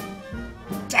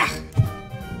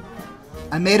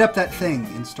 I made up that thing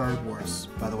in Star Wars,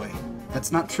 by the way.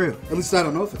 That's not true. At least I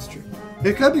don't know if it's true.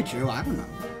 It could be true, I don't know.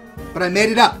 But I made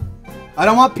it up. I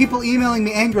don't want people emailing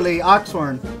me angrily,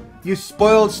 Oxhorn, you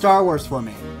spoiled Star Wars for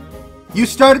me. You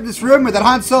started this rumor that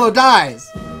Han Solo dies.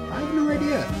 I have no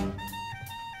idea.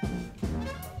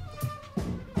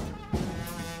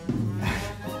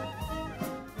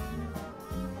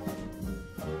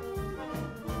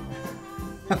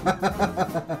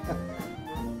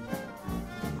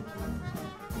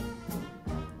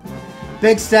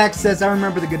 Big Stack says, I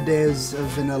remember the good days of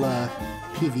vanilla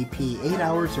PvP, 8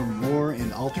 hours or more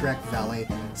in Alterac Valley,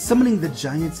 summoning the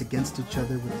giants against each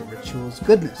other with the rituals.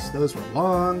 Goodness, those were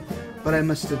long, but I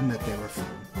must admit they were fun.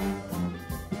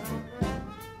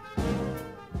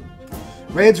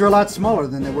 Raids are a lot smaller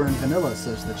than they were in vanilla,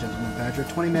 says the Gentleman Badger.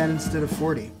 20 man instead of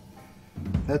 40.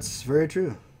 That's very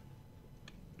true.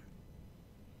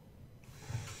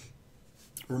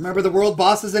 Remember the world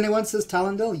bosses, anyone, says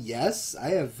Talendale? Yes, I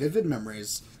have vivid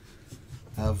memories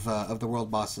of the world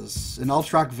bosses. In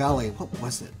Alterac Valley, what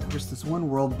was it? There was this one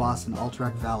world boss in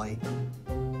Alterac Valley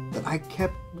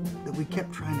that we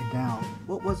kept trying it down.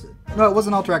 What was it? No, it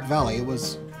wasn't Alterac Valley. It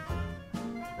wasn't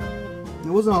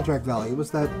Alterac Valley. It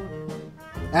was that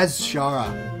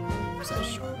Azshara. It was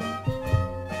Azshara.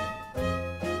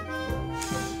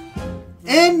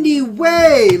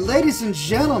 Anyway, ladies and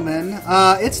gentlemen,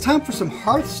 it's time for some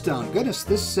Hearthstone. Goodness,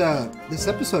 this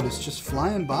episode is just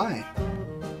flying by.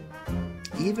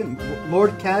 Even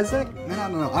Lord Kazakh? Man, I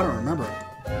don't know. I don't remember.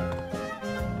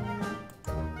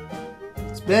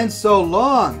 It's been so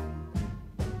long.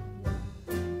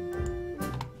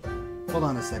 Hold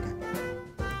on a second.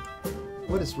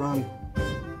 What is wrong?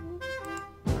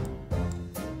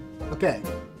 Okay.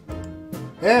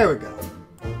 There we go.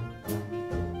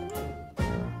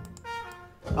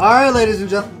 Alright, ladies and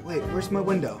gentlemen. Wait, where's my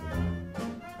window?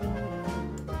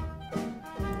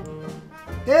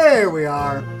 There we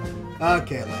are.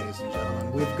 Okay, ladies and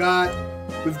gentlemen. We've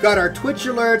got our Twitch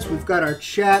alerts, we've got our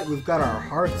chat, we've got our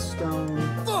Hearthstone.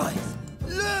 Boys,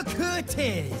 look who it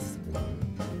is!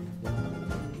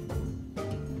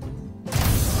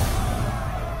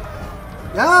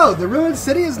 Oh, the Ruined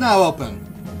City is now open.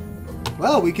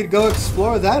 Well, we could go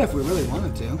explore that if we really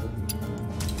wanted to.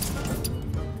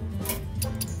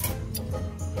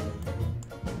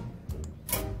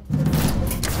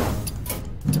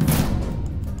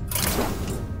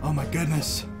 Oh my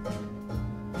goodness.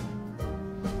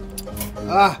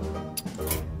 Ah.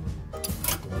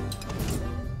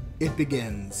 It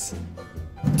begins.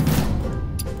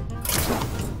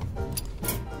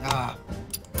 Ah.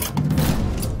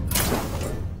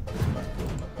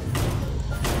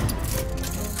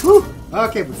 Whew.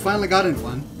 Okay, we finally got into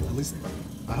one. At least,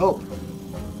 I hope.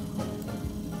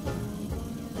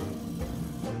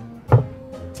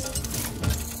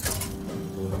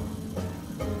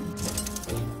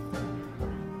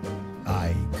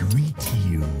 I greet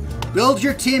you. Build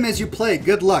your team as you play.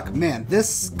 Good luck. Man,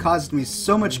 this caused me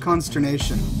so much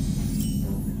consternation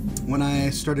when I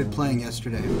started playing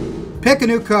yesterday. Pick a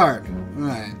new card.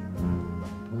 Alright.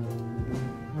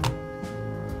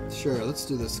 Sure, let's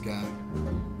do this guy.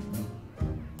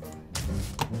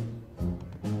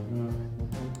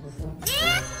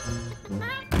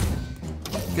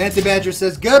 Fancy Badger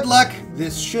says, good luck.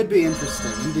 This should be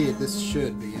interesting. Indeed, this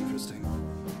should be interesting.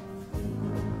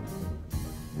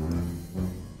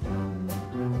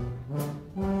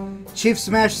 Chief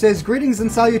Smash says, greetings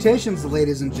and salutations,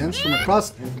 ladies and gents, from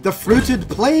across the fruited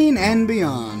plain and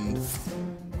beyond.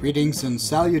 Greetings and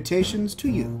salutations to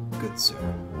you, good sir.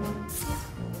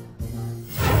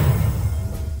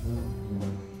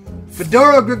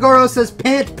 Fedoro Grigoro says,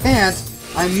 pant,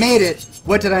 I made it.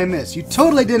 What did I miss? You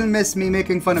totally didn't miss me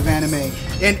making fun of anime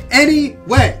in any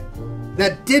way.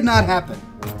 That did not happen.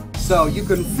 So you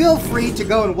can feel free to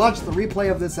go and watch the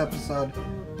replay of this episode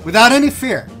without any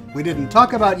fear. We didn't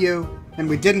talk about you, and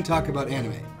we didn't talk about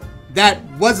anime. That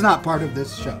was not part of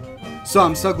this show. So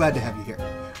I'm so glad to have you here.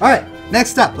 Alright,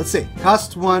 next up, let's see.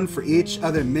 Cost 1 for each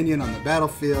other minion on the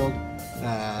battlefield.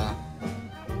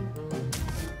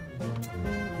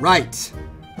 Right.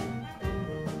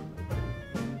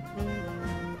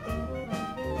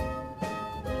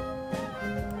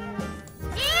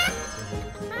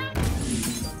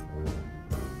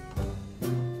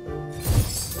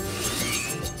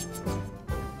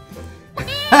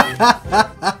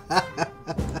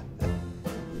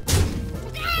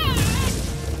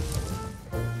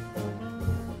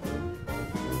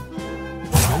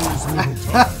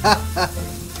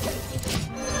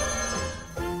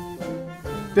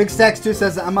 Big Stacks 2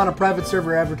 says, I'm on a private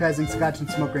server advertising Scotch and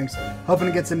smoke rings, hoping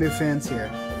to get some new fans here.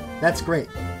 That's great.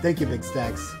 Thank you, Big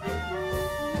Stacks.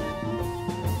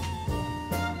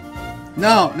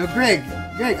 No, Greg,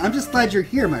 I'm just glad you're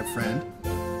here, my friend.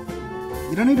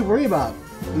 You don't need to worry about,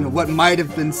 what might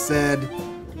have been said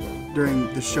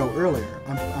during the show earlier.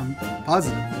 I'm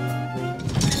positive.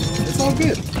 It's all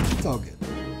good. It's all good.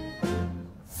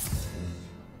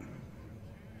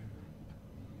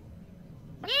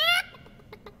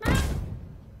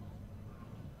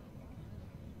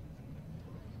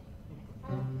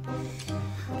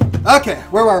 Okay,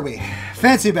 where are we?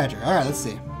 Fancy Badger. All right, let's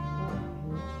see.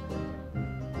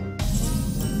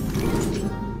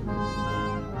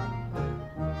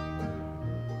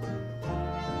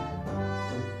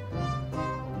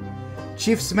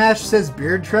 Chief Smash says,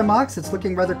 beard trim, Ox. It's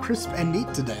looking rather crisp and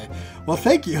neat today. Well,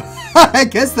 thank you. I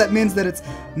guess that means that it's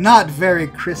not very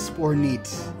crisp or neat,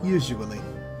 usually.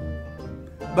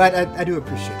 But I do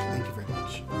appreciate it. Thank you very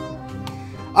much.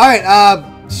 All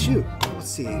right, shoot. Let's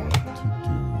see.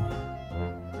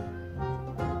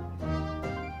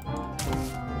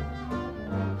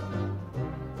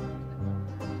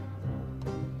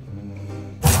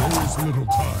 Little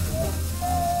time.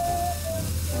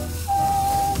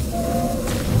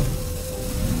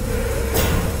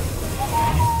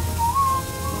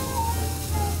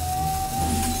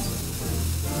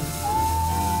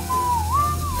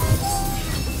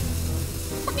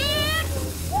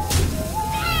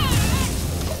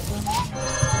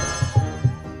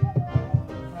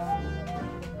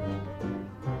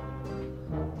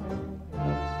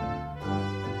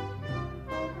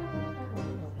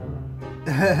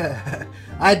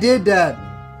 I did,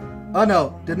 oh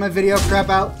no, did my video crap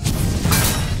out?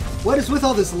 What is with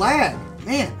all this lag?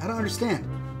 Man, I don't understand.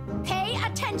 Pay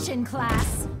attention,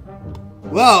 class.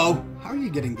 Whoa, how are you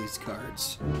getting these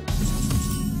cards?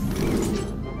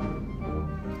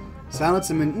 Silence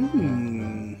them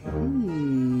in,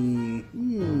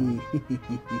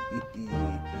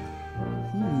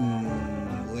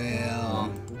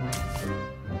 well...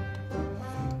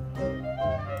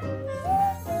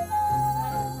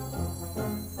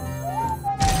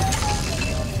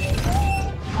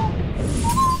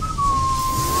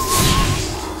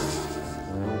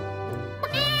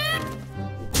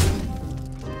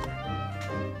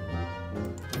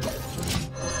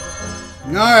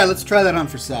 Alright, let's try that on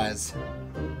for size.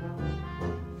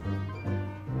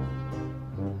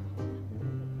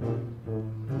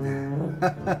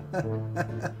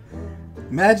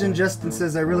 Imagine Justin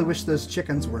says, I really wish those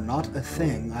chickens were not a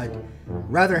thing. I'd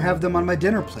rather have them on my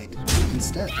dinner plate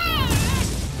instead.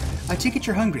 I take it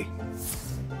you're hungry.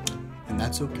 And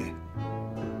that's okay.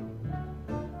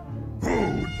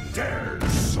 Who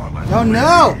dares summon Oh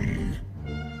no!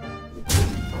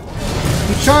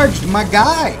 He charged my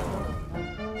guy!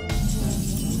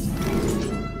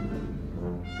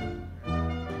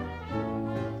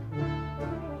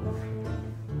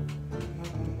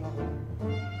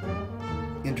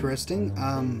 Interesting.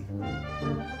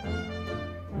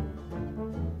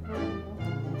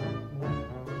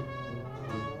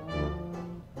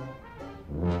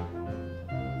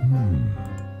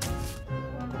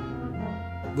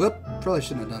 Whoop, probably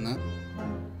shouldn't have done that.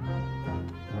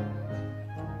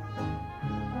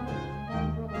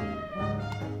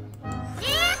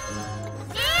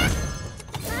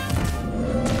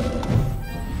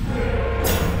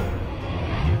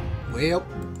 Well.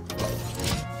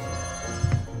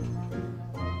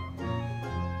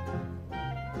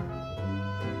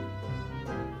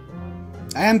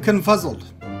 I am confuzzled.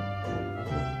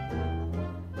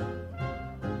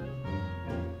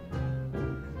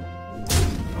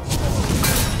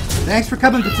 Thanks for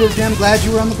coming, Patizia. I'm glad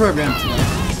you were on the program today.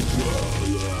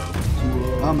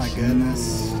 Oh my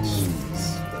goodness.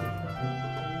 Jeez.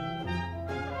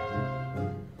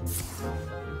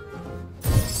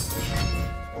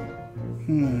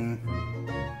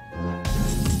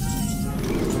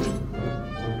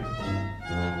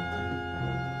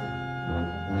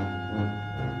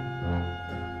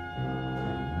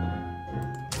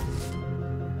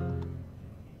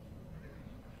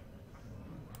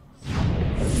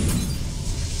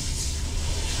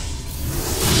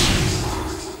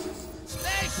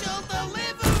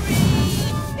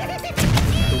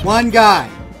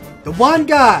 The one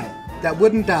guy that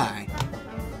wouldn't die.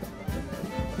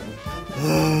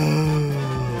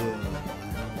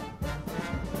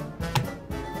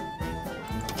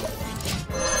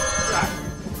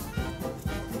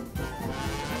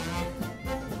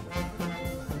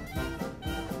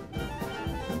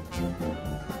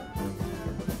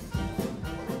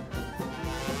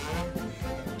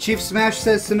 Chief Smash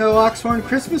says to know Oxhorn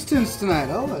Christmas tunes tonight.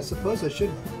 Oh, I suppose I should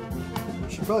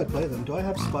probably play them. Do I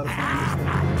have Spotify on this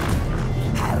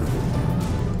thing?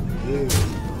 Ew. Is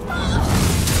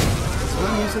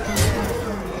my music on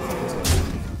Spotify?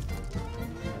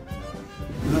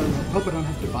 I hope I don't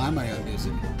have to buy my own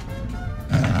music.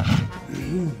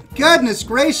 Goodness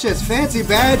gracious, Fancy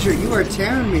Badger, you are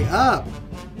tearing me up.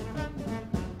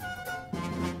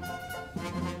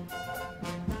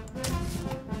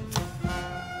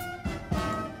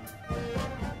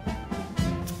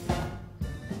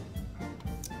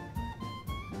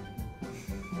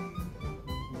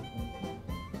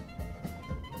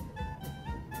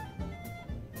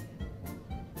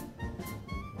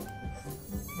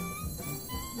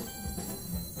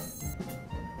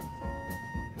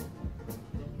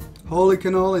 Holy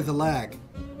cannoli, the lag.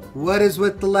 What is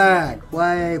with the lag?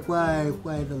 Why the lag?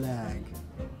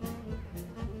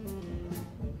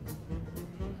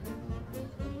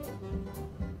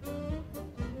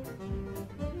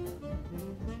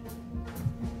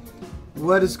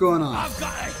 What is going on? I've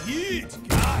got a huge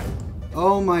guy.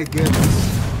 Oh my goodness.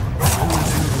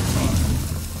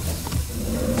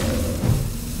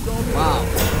 Wow.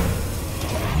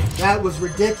 That was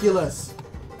ridiculous.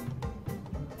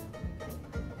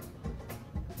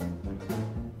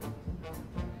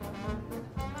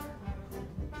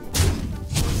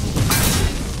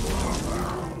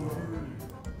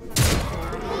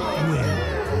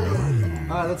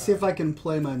 Alright, let's see if I can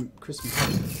play my Christmas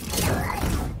music.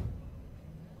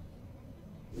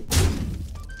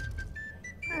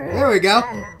 There we go.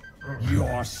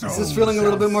 You're so Is this feeling a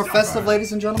little bit more festive,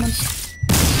 ladies and gentlemen?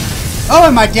 Oh,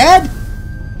 am I dead?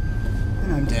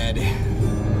 And I'm dead.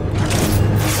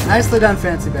 Nicely done,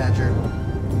 Fancy Badger.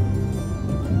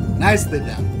 Nicely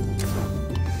done.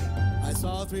 I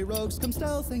saw three rogues come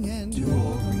stealthing in. I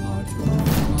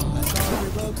saw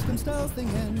three rogues come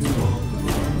stealthing in.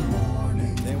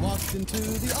 They walked into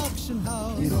the auction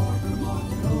house. They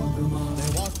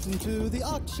walked into the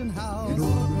auction house.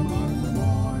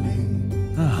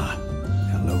 Ah,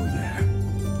 hello there.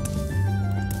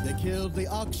 They killed the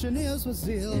auctioneers with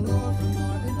zeal.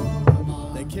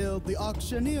 They killed the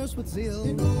auctioneers with zeal.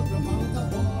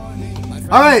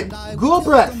 Alright, Ghoul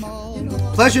Breath.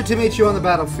 Pleasure to meet you on the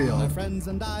battlefield. My friends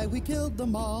and I, we killed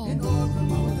them all.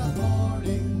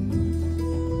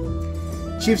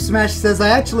 Chief Smash says, I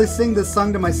actually sing this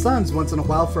song to my sons once in a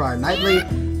while for our nightly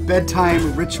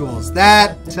bedtime rituals.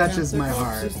 That touches my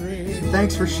heart.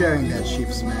 Thanks for sharing that,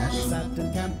 Chief Smash. Sat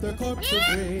and camped their corpses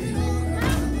free.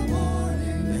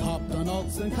 They hopped on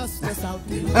alts and cussed us out.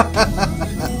 They hopped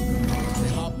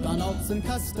on alts and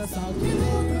cussed us out. We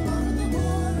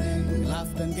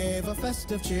laughed and gave a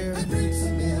festive cheer. We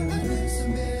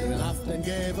laughed and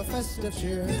gave a festive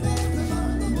cheer.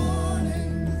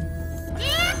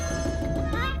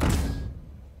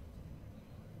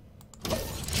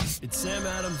 It's Sam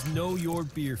Adams' Know Your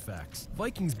Beer Facts.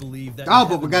 Vikings believe that... Oh,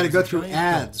 but we gotta go through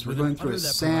ads. We're going through a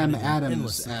Sam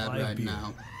Adams ad right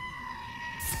now.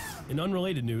 In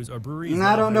unrelated news, our brewery... And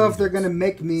I don't know if they're gonna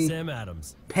make me Sam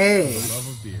Adams, pay love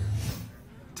of beer.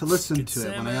 to listen to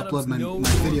it when I upload my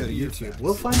video to YouTube.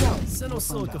 We'll find out.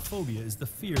 Senosilicophobia is the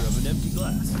fear of an empty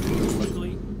glass.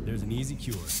 Luckily, there's an easy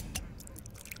cure.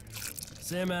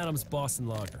 Sam Adams Boston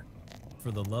Lager. For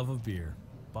the love of beer.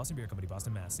 Boston Beer Company,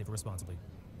 Boston, Mass. Safe responsibly.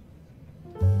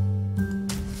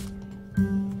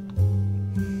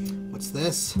 What's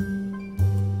this?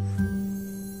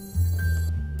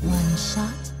 One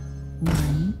shot,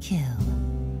 one kill.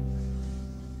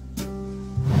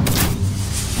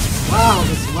 Wow,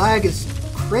 this lag is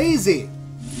crazy.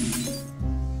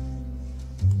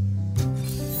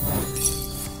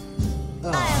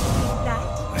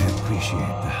 I appreciate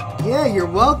that. Yeah, you're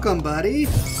welcome, buddy.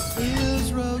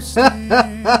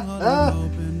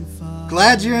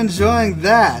 Glad you're enjoying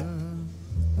that.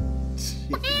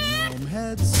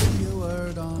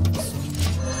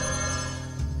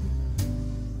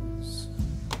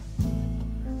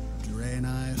 Drain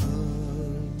eye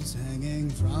hooves hanging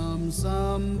from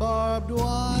some barbed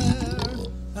wire,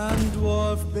 and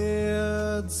dwarf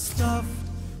beards stuffed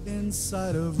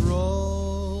inside of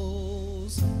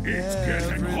rolls. It's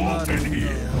getting hot in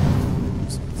here.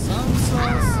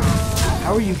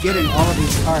 How are you getting all of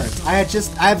these cards? I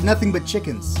have nothing but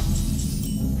chickens.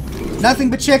 Nothing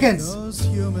but chickens. Those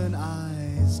human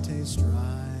eyes taste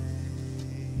right.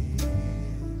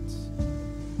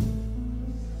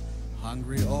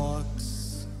 Hungry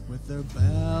orcs with their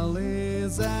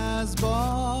bellies as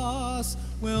boss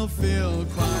will feel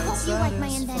quite Hope you like my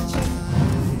invention.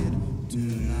 satisfied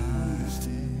tonight.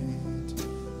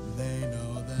 They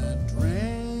know that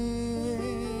drain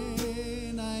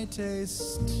night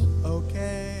taste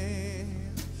okay.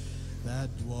 That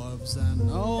dwarves and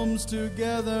gnomes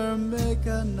together make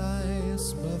a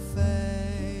nice buffet.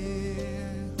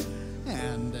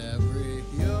 And every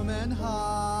human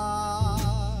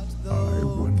heart,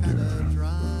 though kinda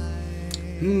dry,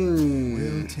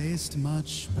 will taste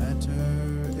much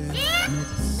better if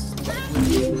mixed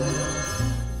with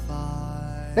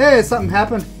fire. Hey, something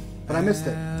happened, but I missed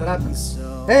it. What happened?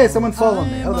 Hey, someone followed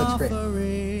me. Oh, that's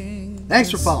great. Thanks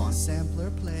for following.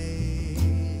 Sampler plate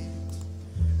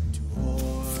to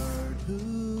hoard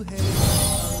who hates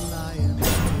alliance.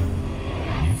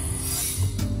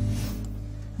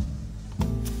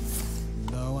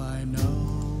 Though I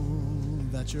know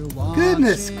that you're watching.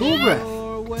 Goodness, cool breath.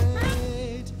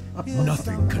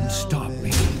 Nothing can stop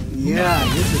me. Yeah,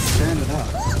 you just stand it up.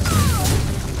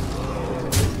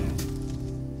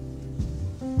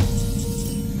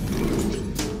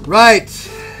 Right.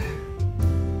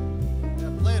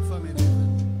 Yeah, play it for me, Nathan.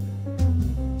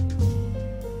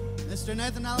 Mr.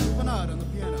 Nathan Allen Bernard on the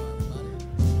piano, everybody.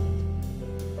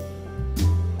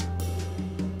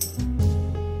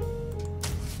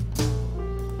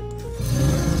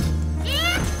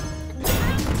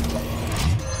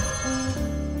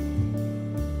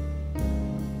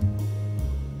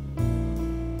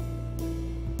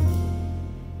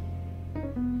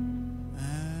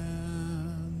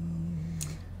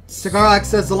 Cigar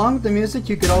says, along with the music,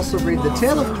 you could also read The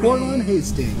Tale of Cornwall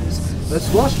Hastings, a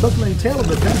swashbuckling tale of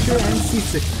adventure and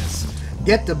seasickness.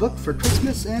 Get the book for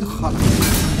Christmas and Hanukkah.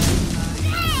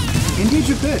 Indeed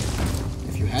you could,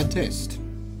 if you had taste.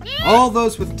 All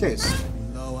those with taste,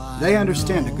 they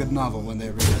understand a good novel when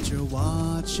they read it. You're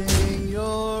watching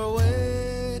your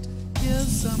weight.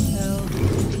 Here's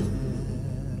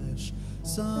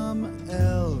some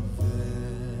elvish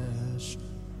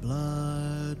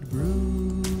blood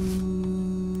brew.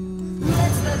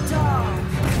 It's the dog.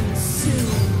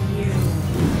 Soon you.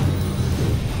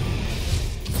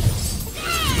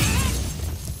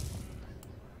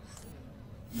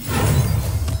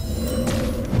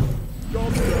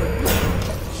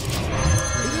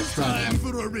 It is time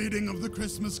for a reading of the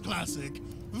Christmas classic,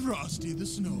 Frosty the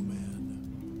Snowman.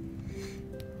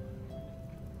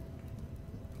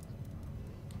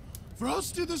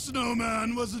 Frosty the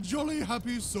Snowman was a jolly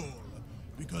happy soul,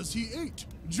 because he ate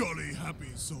jolly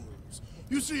happy souls.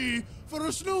 You see, for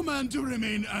a snowman to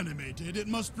remain animated, it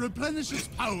must replenish its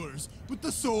powers with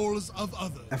the souls of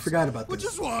others. I forgot about Which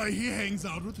this. is why he hangs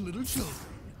out with little children.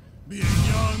 Being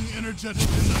young, energetic,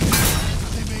 and nice,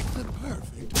 they make the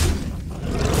perfect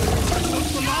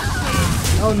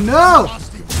Oh no!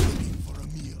 Frosty was looking for a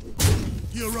meal.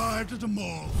 He arrived at a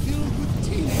mall filled with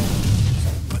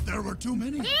teenagers, but there were too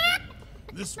many.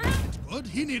 This wasn't good.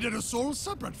 He needed a soul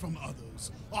separate from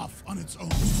others, off on its own,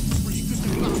 where he could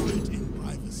devour it in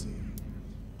privacy.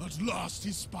 At last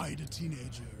he spied a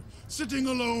teenager, sitting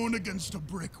alone against a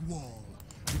brick wall.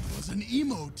 It was an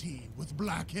emo teen with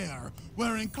black hair,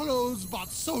 wearing clothes bought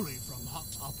solely from Hot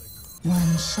Topic.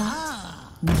 One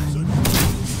shot.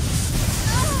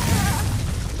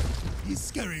 He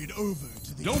scurried over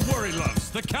to the... Don't worry, loves.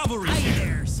 The cavalry's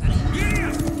here.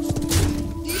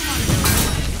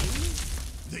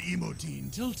 The emo teen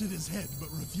tilted his head but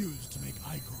refused to make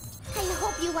eye contact. I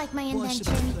hope you like my Why should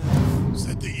I invention. play?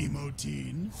 Said the emo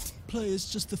teen. Play is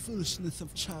just the foolishness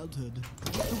of childhood.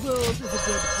 The world is a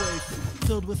dead place,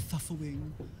 filled with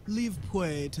suffering. Leave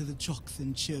play to the jocks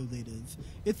and cheerleaders.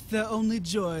 It's their only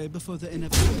joy before the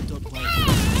inevitable adult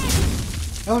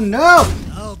life. Oh no!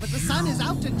 Oh, but the sun is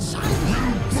out and shining.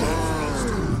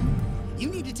 You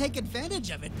need to take advantage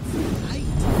of it before night.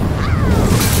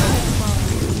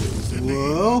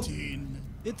 Whoa.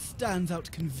 It stands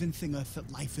out convincing us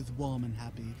that life is warm and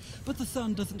happy, but the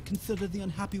sun doesn't consider the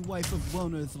unhappy wife of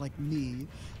loners like me.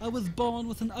 I was born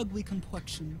with an ugly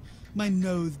complexion, my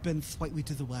nose bends slightly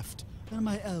to the left, and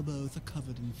my elbows are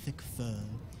covered in thick fur.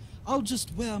 I'll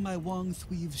just wear my long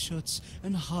sleeve shirts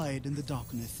and hide in the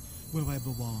darkness where I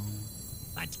belong.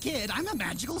 But kid, I'm a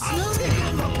magical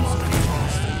snowman.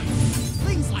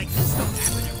 Things like this don't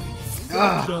happen every day.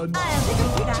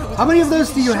 How many of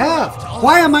those do you have?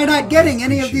 Why am I not getting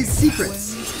any of these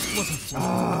secrets?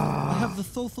 I have the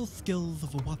social skills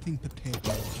of a whopping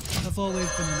potato. I've always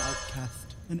been an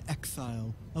outcast, an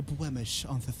exile, a blemish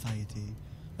on society.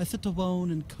 I sit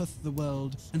alone and curse the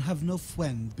world, and have no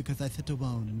friends because I sit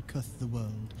alone and curse the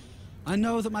world. I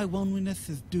know that my loneliness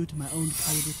is due to my own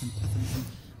cowardice and pessimism,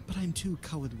 but I'm too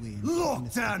cowardly.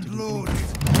 Locked and loaded.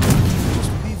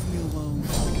 Just leave me alone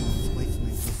so I can slice my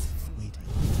wrists waiting.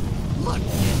 Look,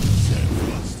 said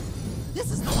Frost.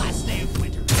 This is the last day of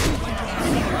winter.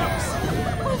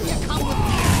 Will you come with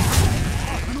me?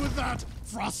 And with that,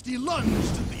 Frosty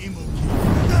lunged at the emo king.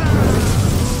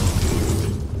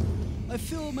 I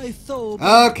feel my soul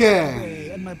Okay. away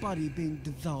and my body being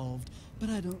dissolved, but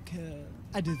I don't care.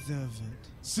 I deserve it.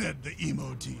 Said the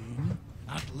emo teen.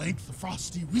 At length,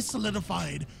 Frosty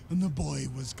re-solidified, and the boy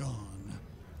was gone.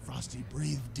 Frosty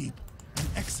breathed deep and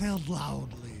exhaled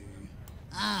loudly.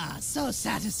 Ah, so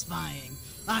satisfying.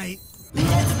 It's the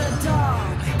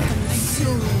dog.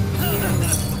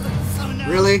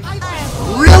 Really?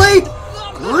 Really?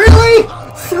 Really?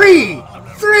 Three!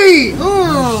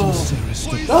 Oh!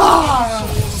 Ah!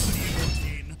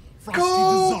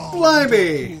 Go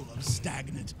blimey! Pool of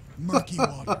stagnant, murky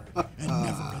water and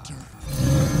never returned.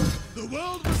 The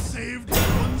world was saved by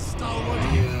one stalwart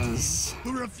Yes.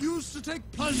 who refused to take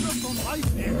pleasure from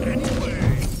life in any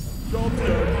way. One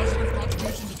positive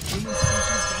contribution to the human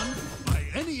species done by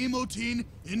any emo teen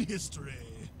in history.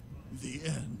 The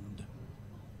end.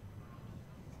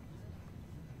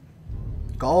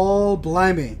 Gall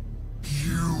blimey.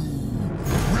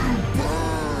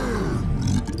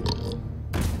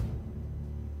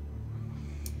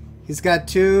 He's got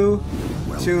two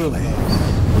legs.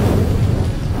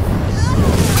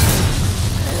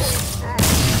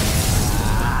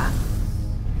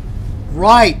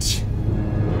 Right.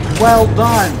 Well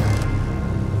done.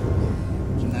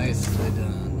 Nicely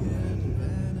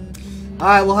done. All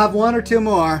right, we'll have one or two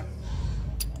more.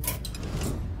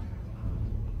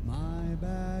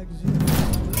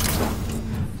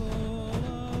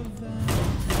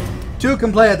 Two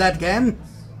can play at that game.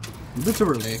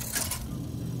 Literally. Thanks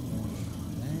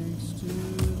to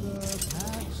the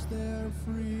patch, they're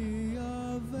free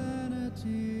of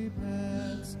vanity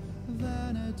pets,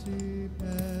 vanity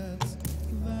pets,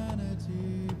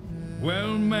 vanity pets.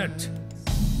 Well met.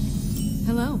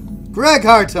 Hello. Greg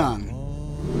Hartung.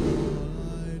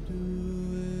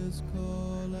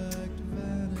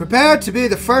 Prepare to be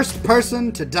the first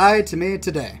person to die to me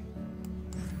today.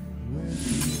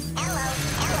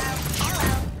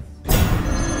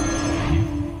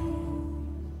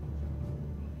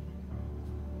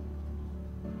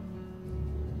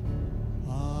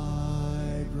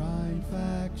 I grind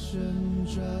faction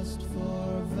just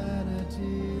for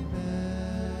vanity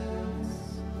pets.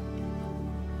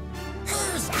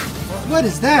 What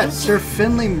is that? Sir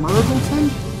Finley Myrtleton?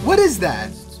 What is that?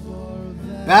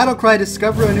 Battlecry,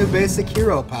 discover a new basic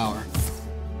hero power.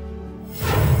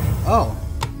 Oh.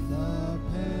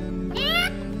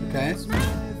 Okay.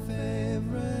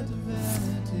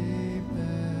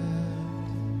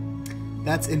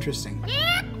 That's interesting. I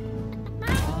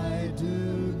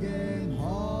do gain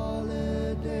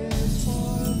holidays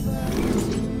for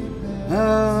vanity pets.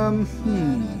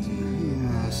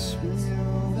 Yes.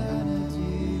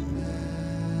 Vanity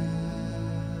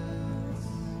pets.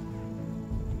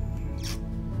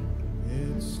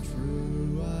 It's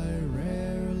true, I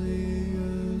rarely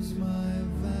use my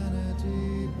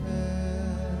vanity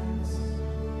pets.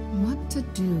 What to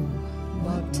do?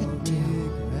 What to do?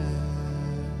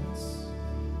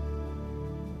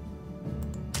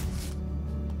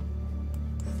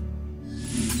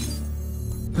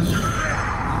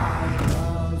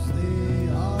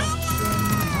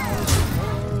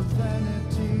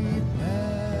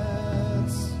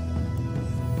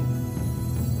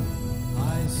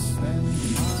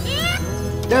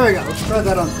 There we go. Let's try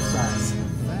that on for size.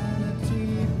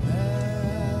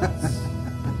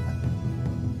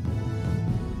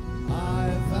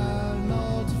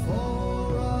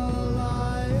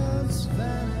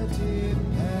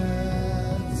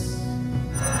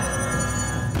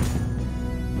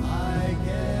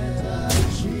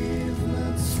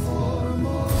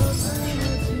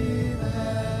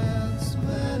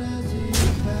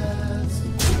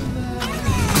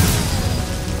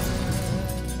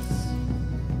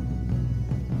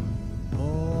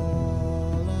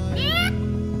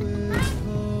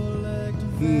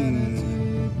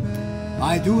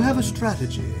 I do have a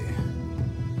strategy.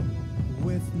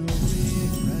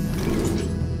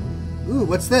 Ooh,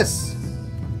 what's this?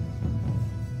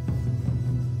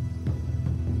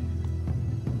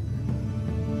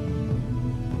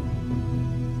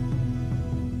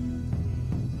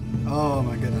 Oh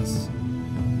my goodness.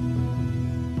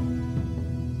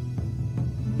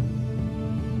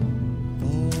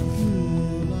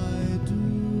 All I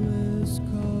do is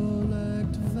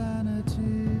collect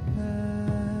vanity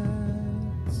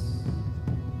pets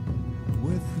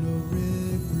with no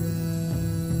regrets.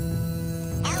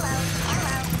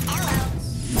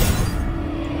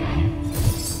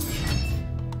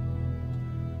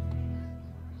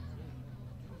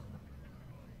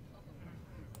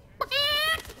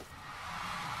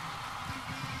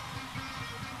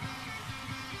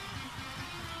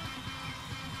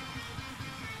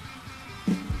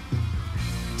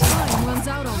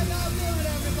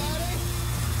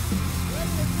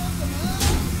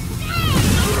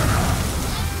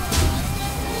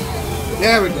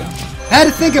 There we go. Had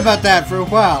to think about that for a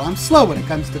while. I'm slow when it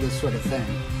comes to this sort of thing.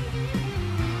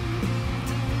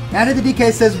 Anna the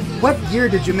DK says, what year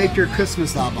did you make your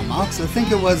Christmas album, Ox? I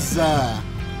think it was,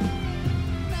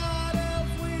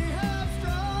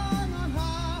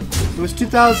 it was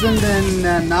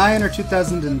 2009 or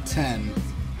 2010.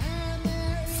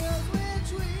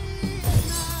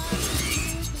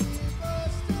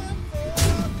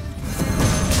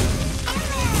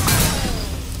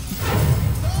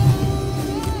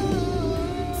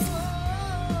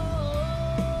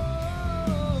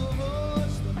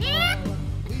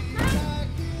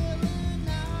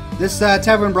 This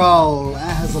Tavern Brawl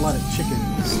has a lot of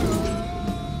chickens.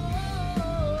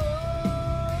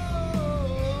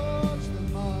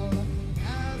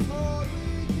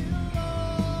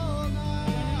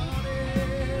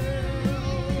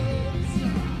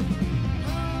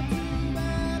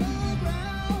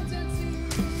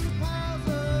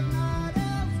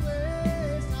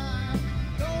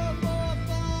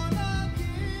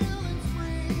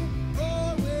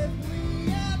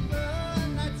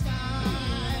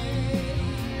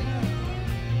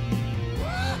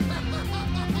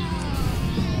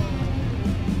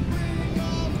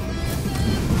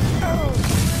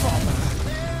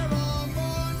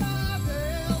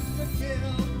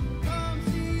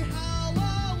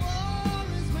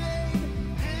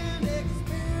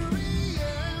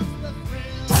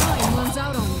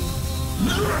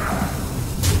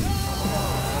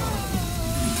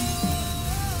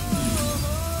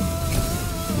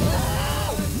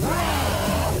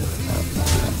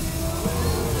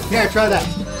 Here, try that.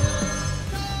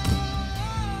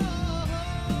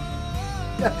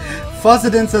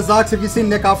 Fuzzdin says, Ox, have you seen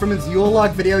Nick Offerman's Yule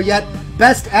Log video yet?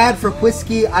 Best ad for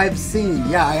whiskey I've seen.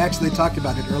 Yeah, I actually talked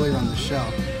about it earlier on the show.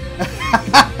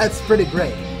 That's pretty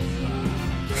great.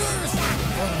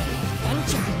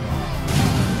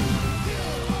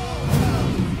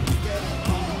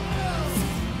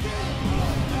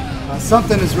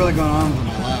 Something is really going on with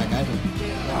my lag. I don't.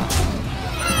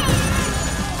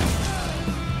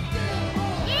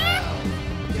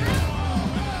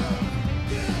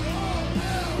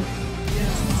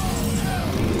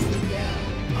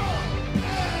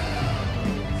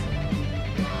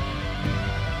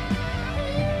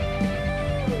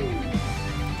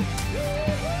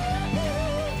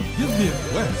 Give me a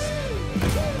west.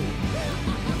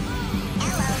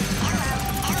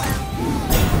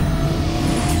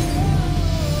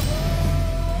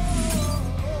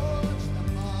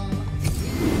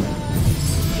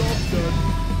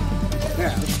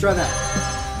 Yeah, let's try that.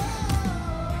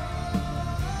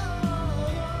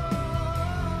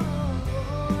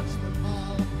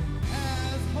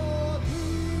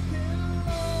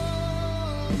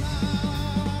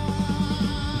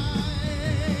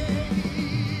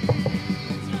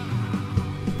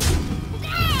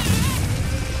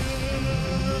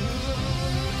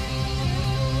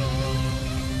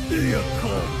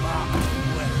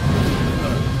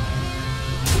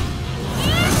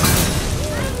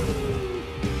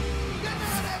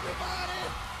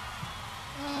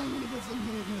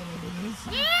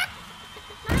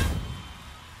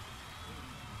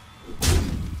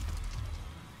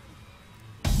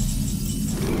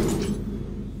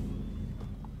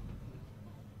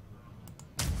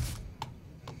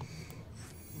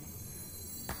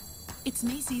 It's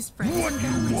Macy's Friends and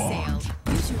Family Sale.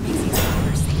 Use your Macy's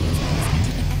Offer Savings and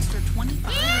take an extra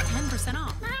 25 or 10%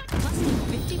 off. Plus,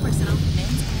 take 50% off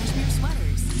men's cashmere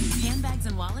sweaters. Handbags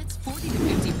and wallets, 40 to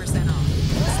 50% off.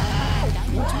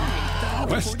 Diamond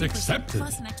jewelry, 30 to 40% accepted.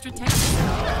 Plus an extra 10% off.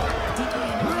 DK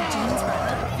and jeans for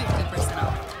her, 50%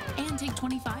 off. And take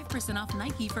 25% off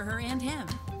Nike for her and him.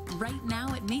 Right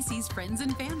now at Macy's Friends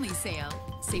and Family Sale.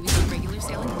 Savings on regular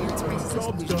sale and clearance prices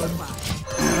exclusions apply.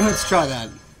 Let's try that.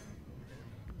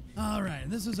 All right,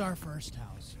 this is our first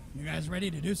house. You guys ready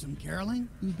to do some caroling?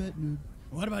 You bet, noob.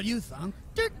 What about you, Thunk?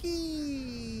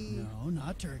 Turkey! No,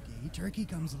 not turkey. Turkey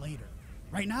comes later.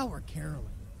 Right now, we're caroling.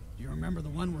 Do you remember the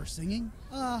one we're singing?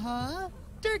 Uh-huh.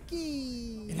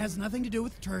 Turkey! It has nothing to do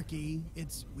with turkey.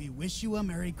 It's We Wish You a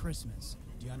Merry Christmas.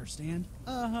 Do you understand?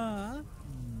 Uh-huh.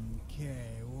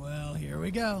 Okay, well, here we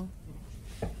go.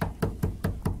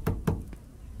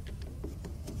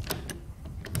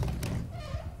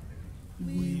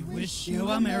 We wish you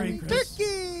a Merry Christmas.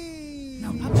 Turkey!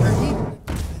 No, not turkey.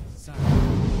 Sorry.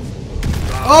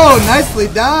 Oh, nicely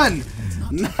done!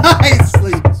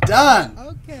 Nicely done!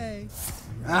 Okay.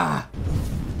 Ah.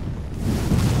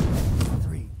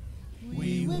 3.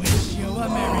 We wish you a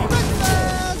Merry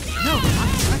Christmas. No,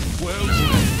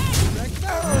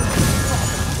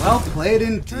 Well played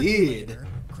indeed.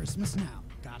 Christmas now.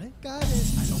 Got it? Got it.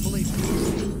 I don't believe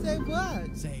it. Say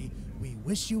what? Say, We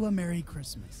wish you a Merry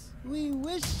Christmas. We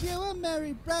wish you a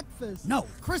Merry breakfast. No,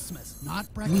 Christmas,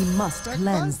 not breakfast. We must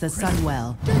cleanse the sun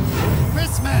well.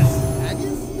 Christmas!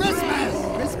 Christmas!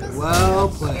 Christmas! Well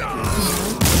played. All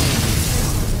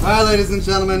right, ladies and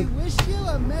gentlemen. Wish you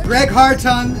a Merry Greg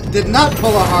Hartung did not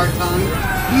pull a Hartung.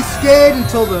 He stayed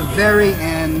until the very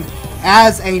end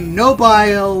as a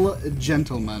nobile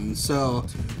gentleman. So,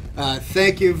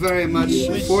 thank you very much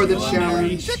for the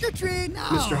challenge, Trick or treat! No!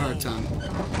 Mr. Hartung.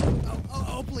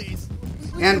 Oh, please.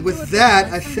 And with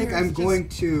that, I think I'm going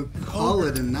to call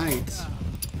it a night.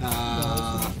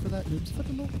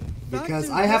 Because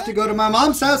I have to go to my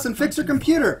mom's house and fix her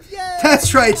computer.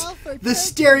 That's right. The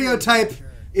stereotype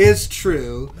is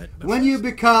true. When you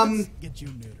become...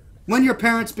 When your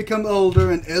parents become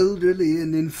older and elderly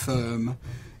and infirm,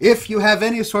 if you have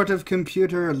any sort of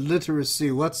computer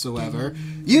literacy whatsoever,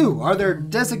 you are their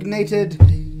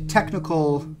designated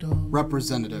technical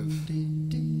representative.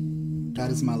 That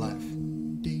is my life.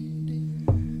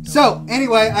 So,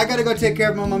 anyway, I gotta go take care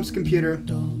of my mom's computer.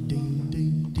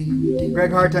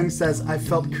 Greg Hartung says, I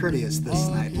felt courteous this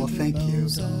night. Well, thank you.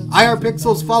 IR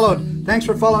Pixels followed. Thanks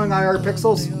for following IR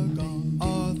Pixels.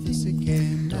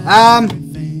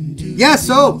 Yeah,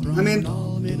 so, I mean,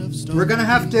 we're gonna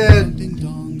have to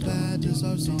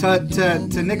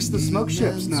nix the smoke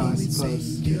ships now, I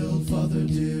suppose.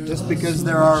 Just because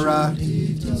there are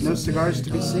no cigars to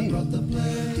be seen.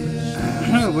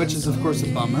 Which is, of course, a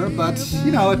bummer, but,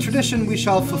 you know, a tradition we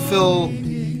shall fulfill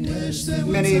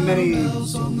many, many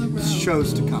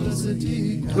shows to come.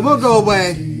 It won't go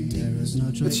away,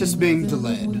 it's just being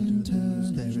delayed.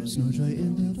 There is no joy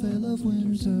in the veil of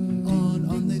winter.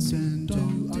 On they send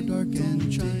to our dark and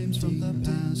chimes from the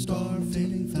past are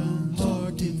fading fast.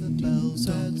 Hark to the bells,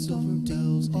 sad silver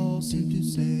bells, all seem to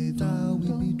say thou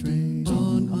we betray.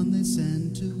 On they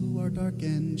send to our dark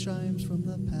and chimes from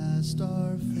the past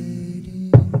are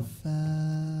fading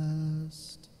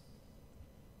fast.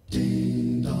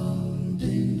 Ding dong,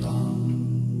 ding dong.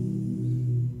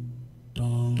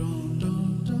 Dong, dong,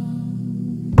 dong, dong.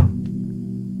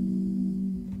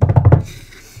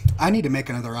 I need to make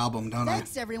another album, don't I?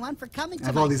 Thanks everyone for coming to I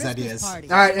have my all these Christmas ideas.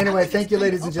 party. All right, anyway, I thank you, just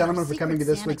ladies and opened gentlemen, a for coming to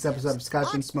secret this week's Santa episode of gift.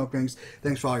 Scotch and Smoke Rings.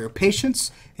 Thanks for all your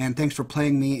patience, and thanks for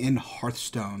playing me in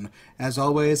Hearthstone. As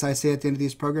always, I say at the end of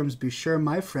these programs, be sure,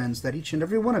 my friends, that each and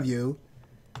every one of you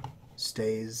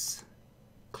stays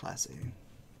classy.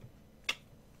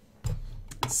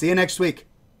 See you next week.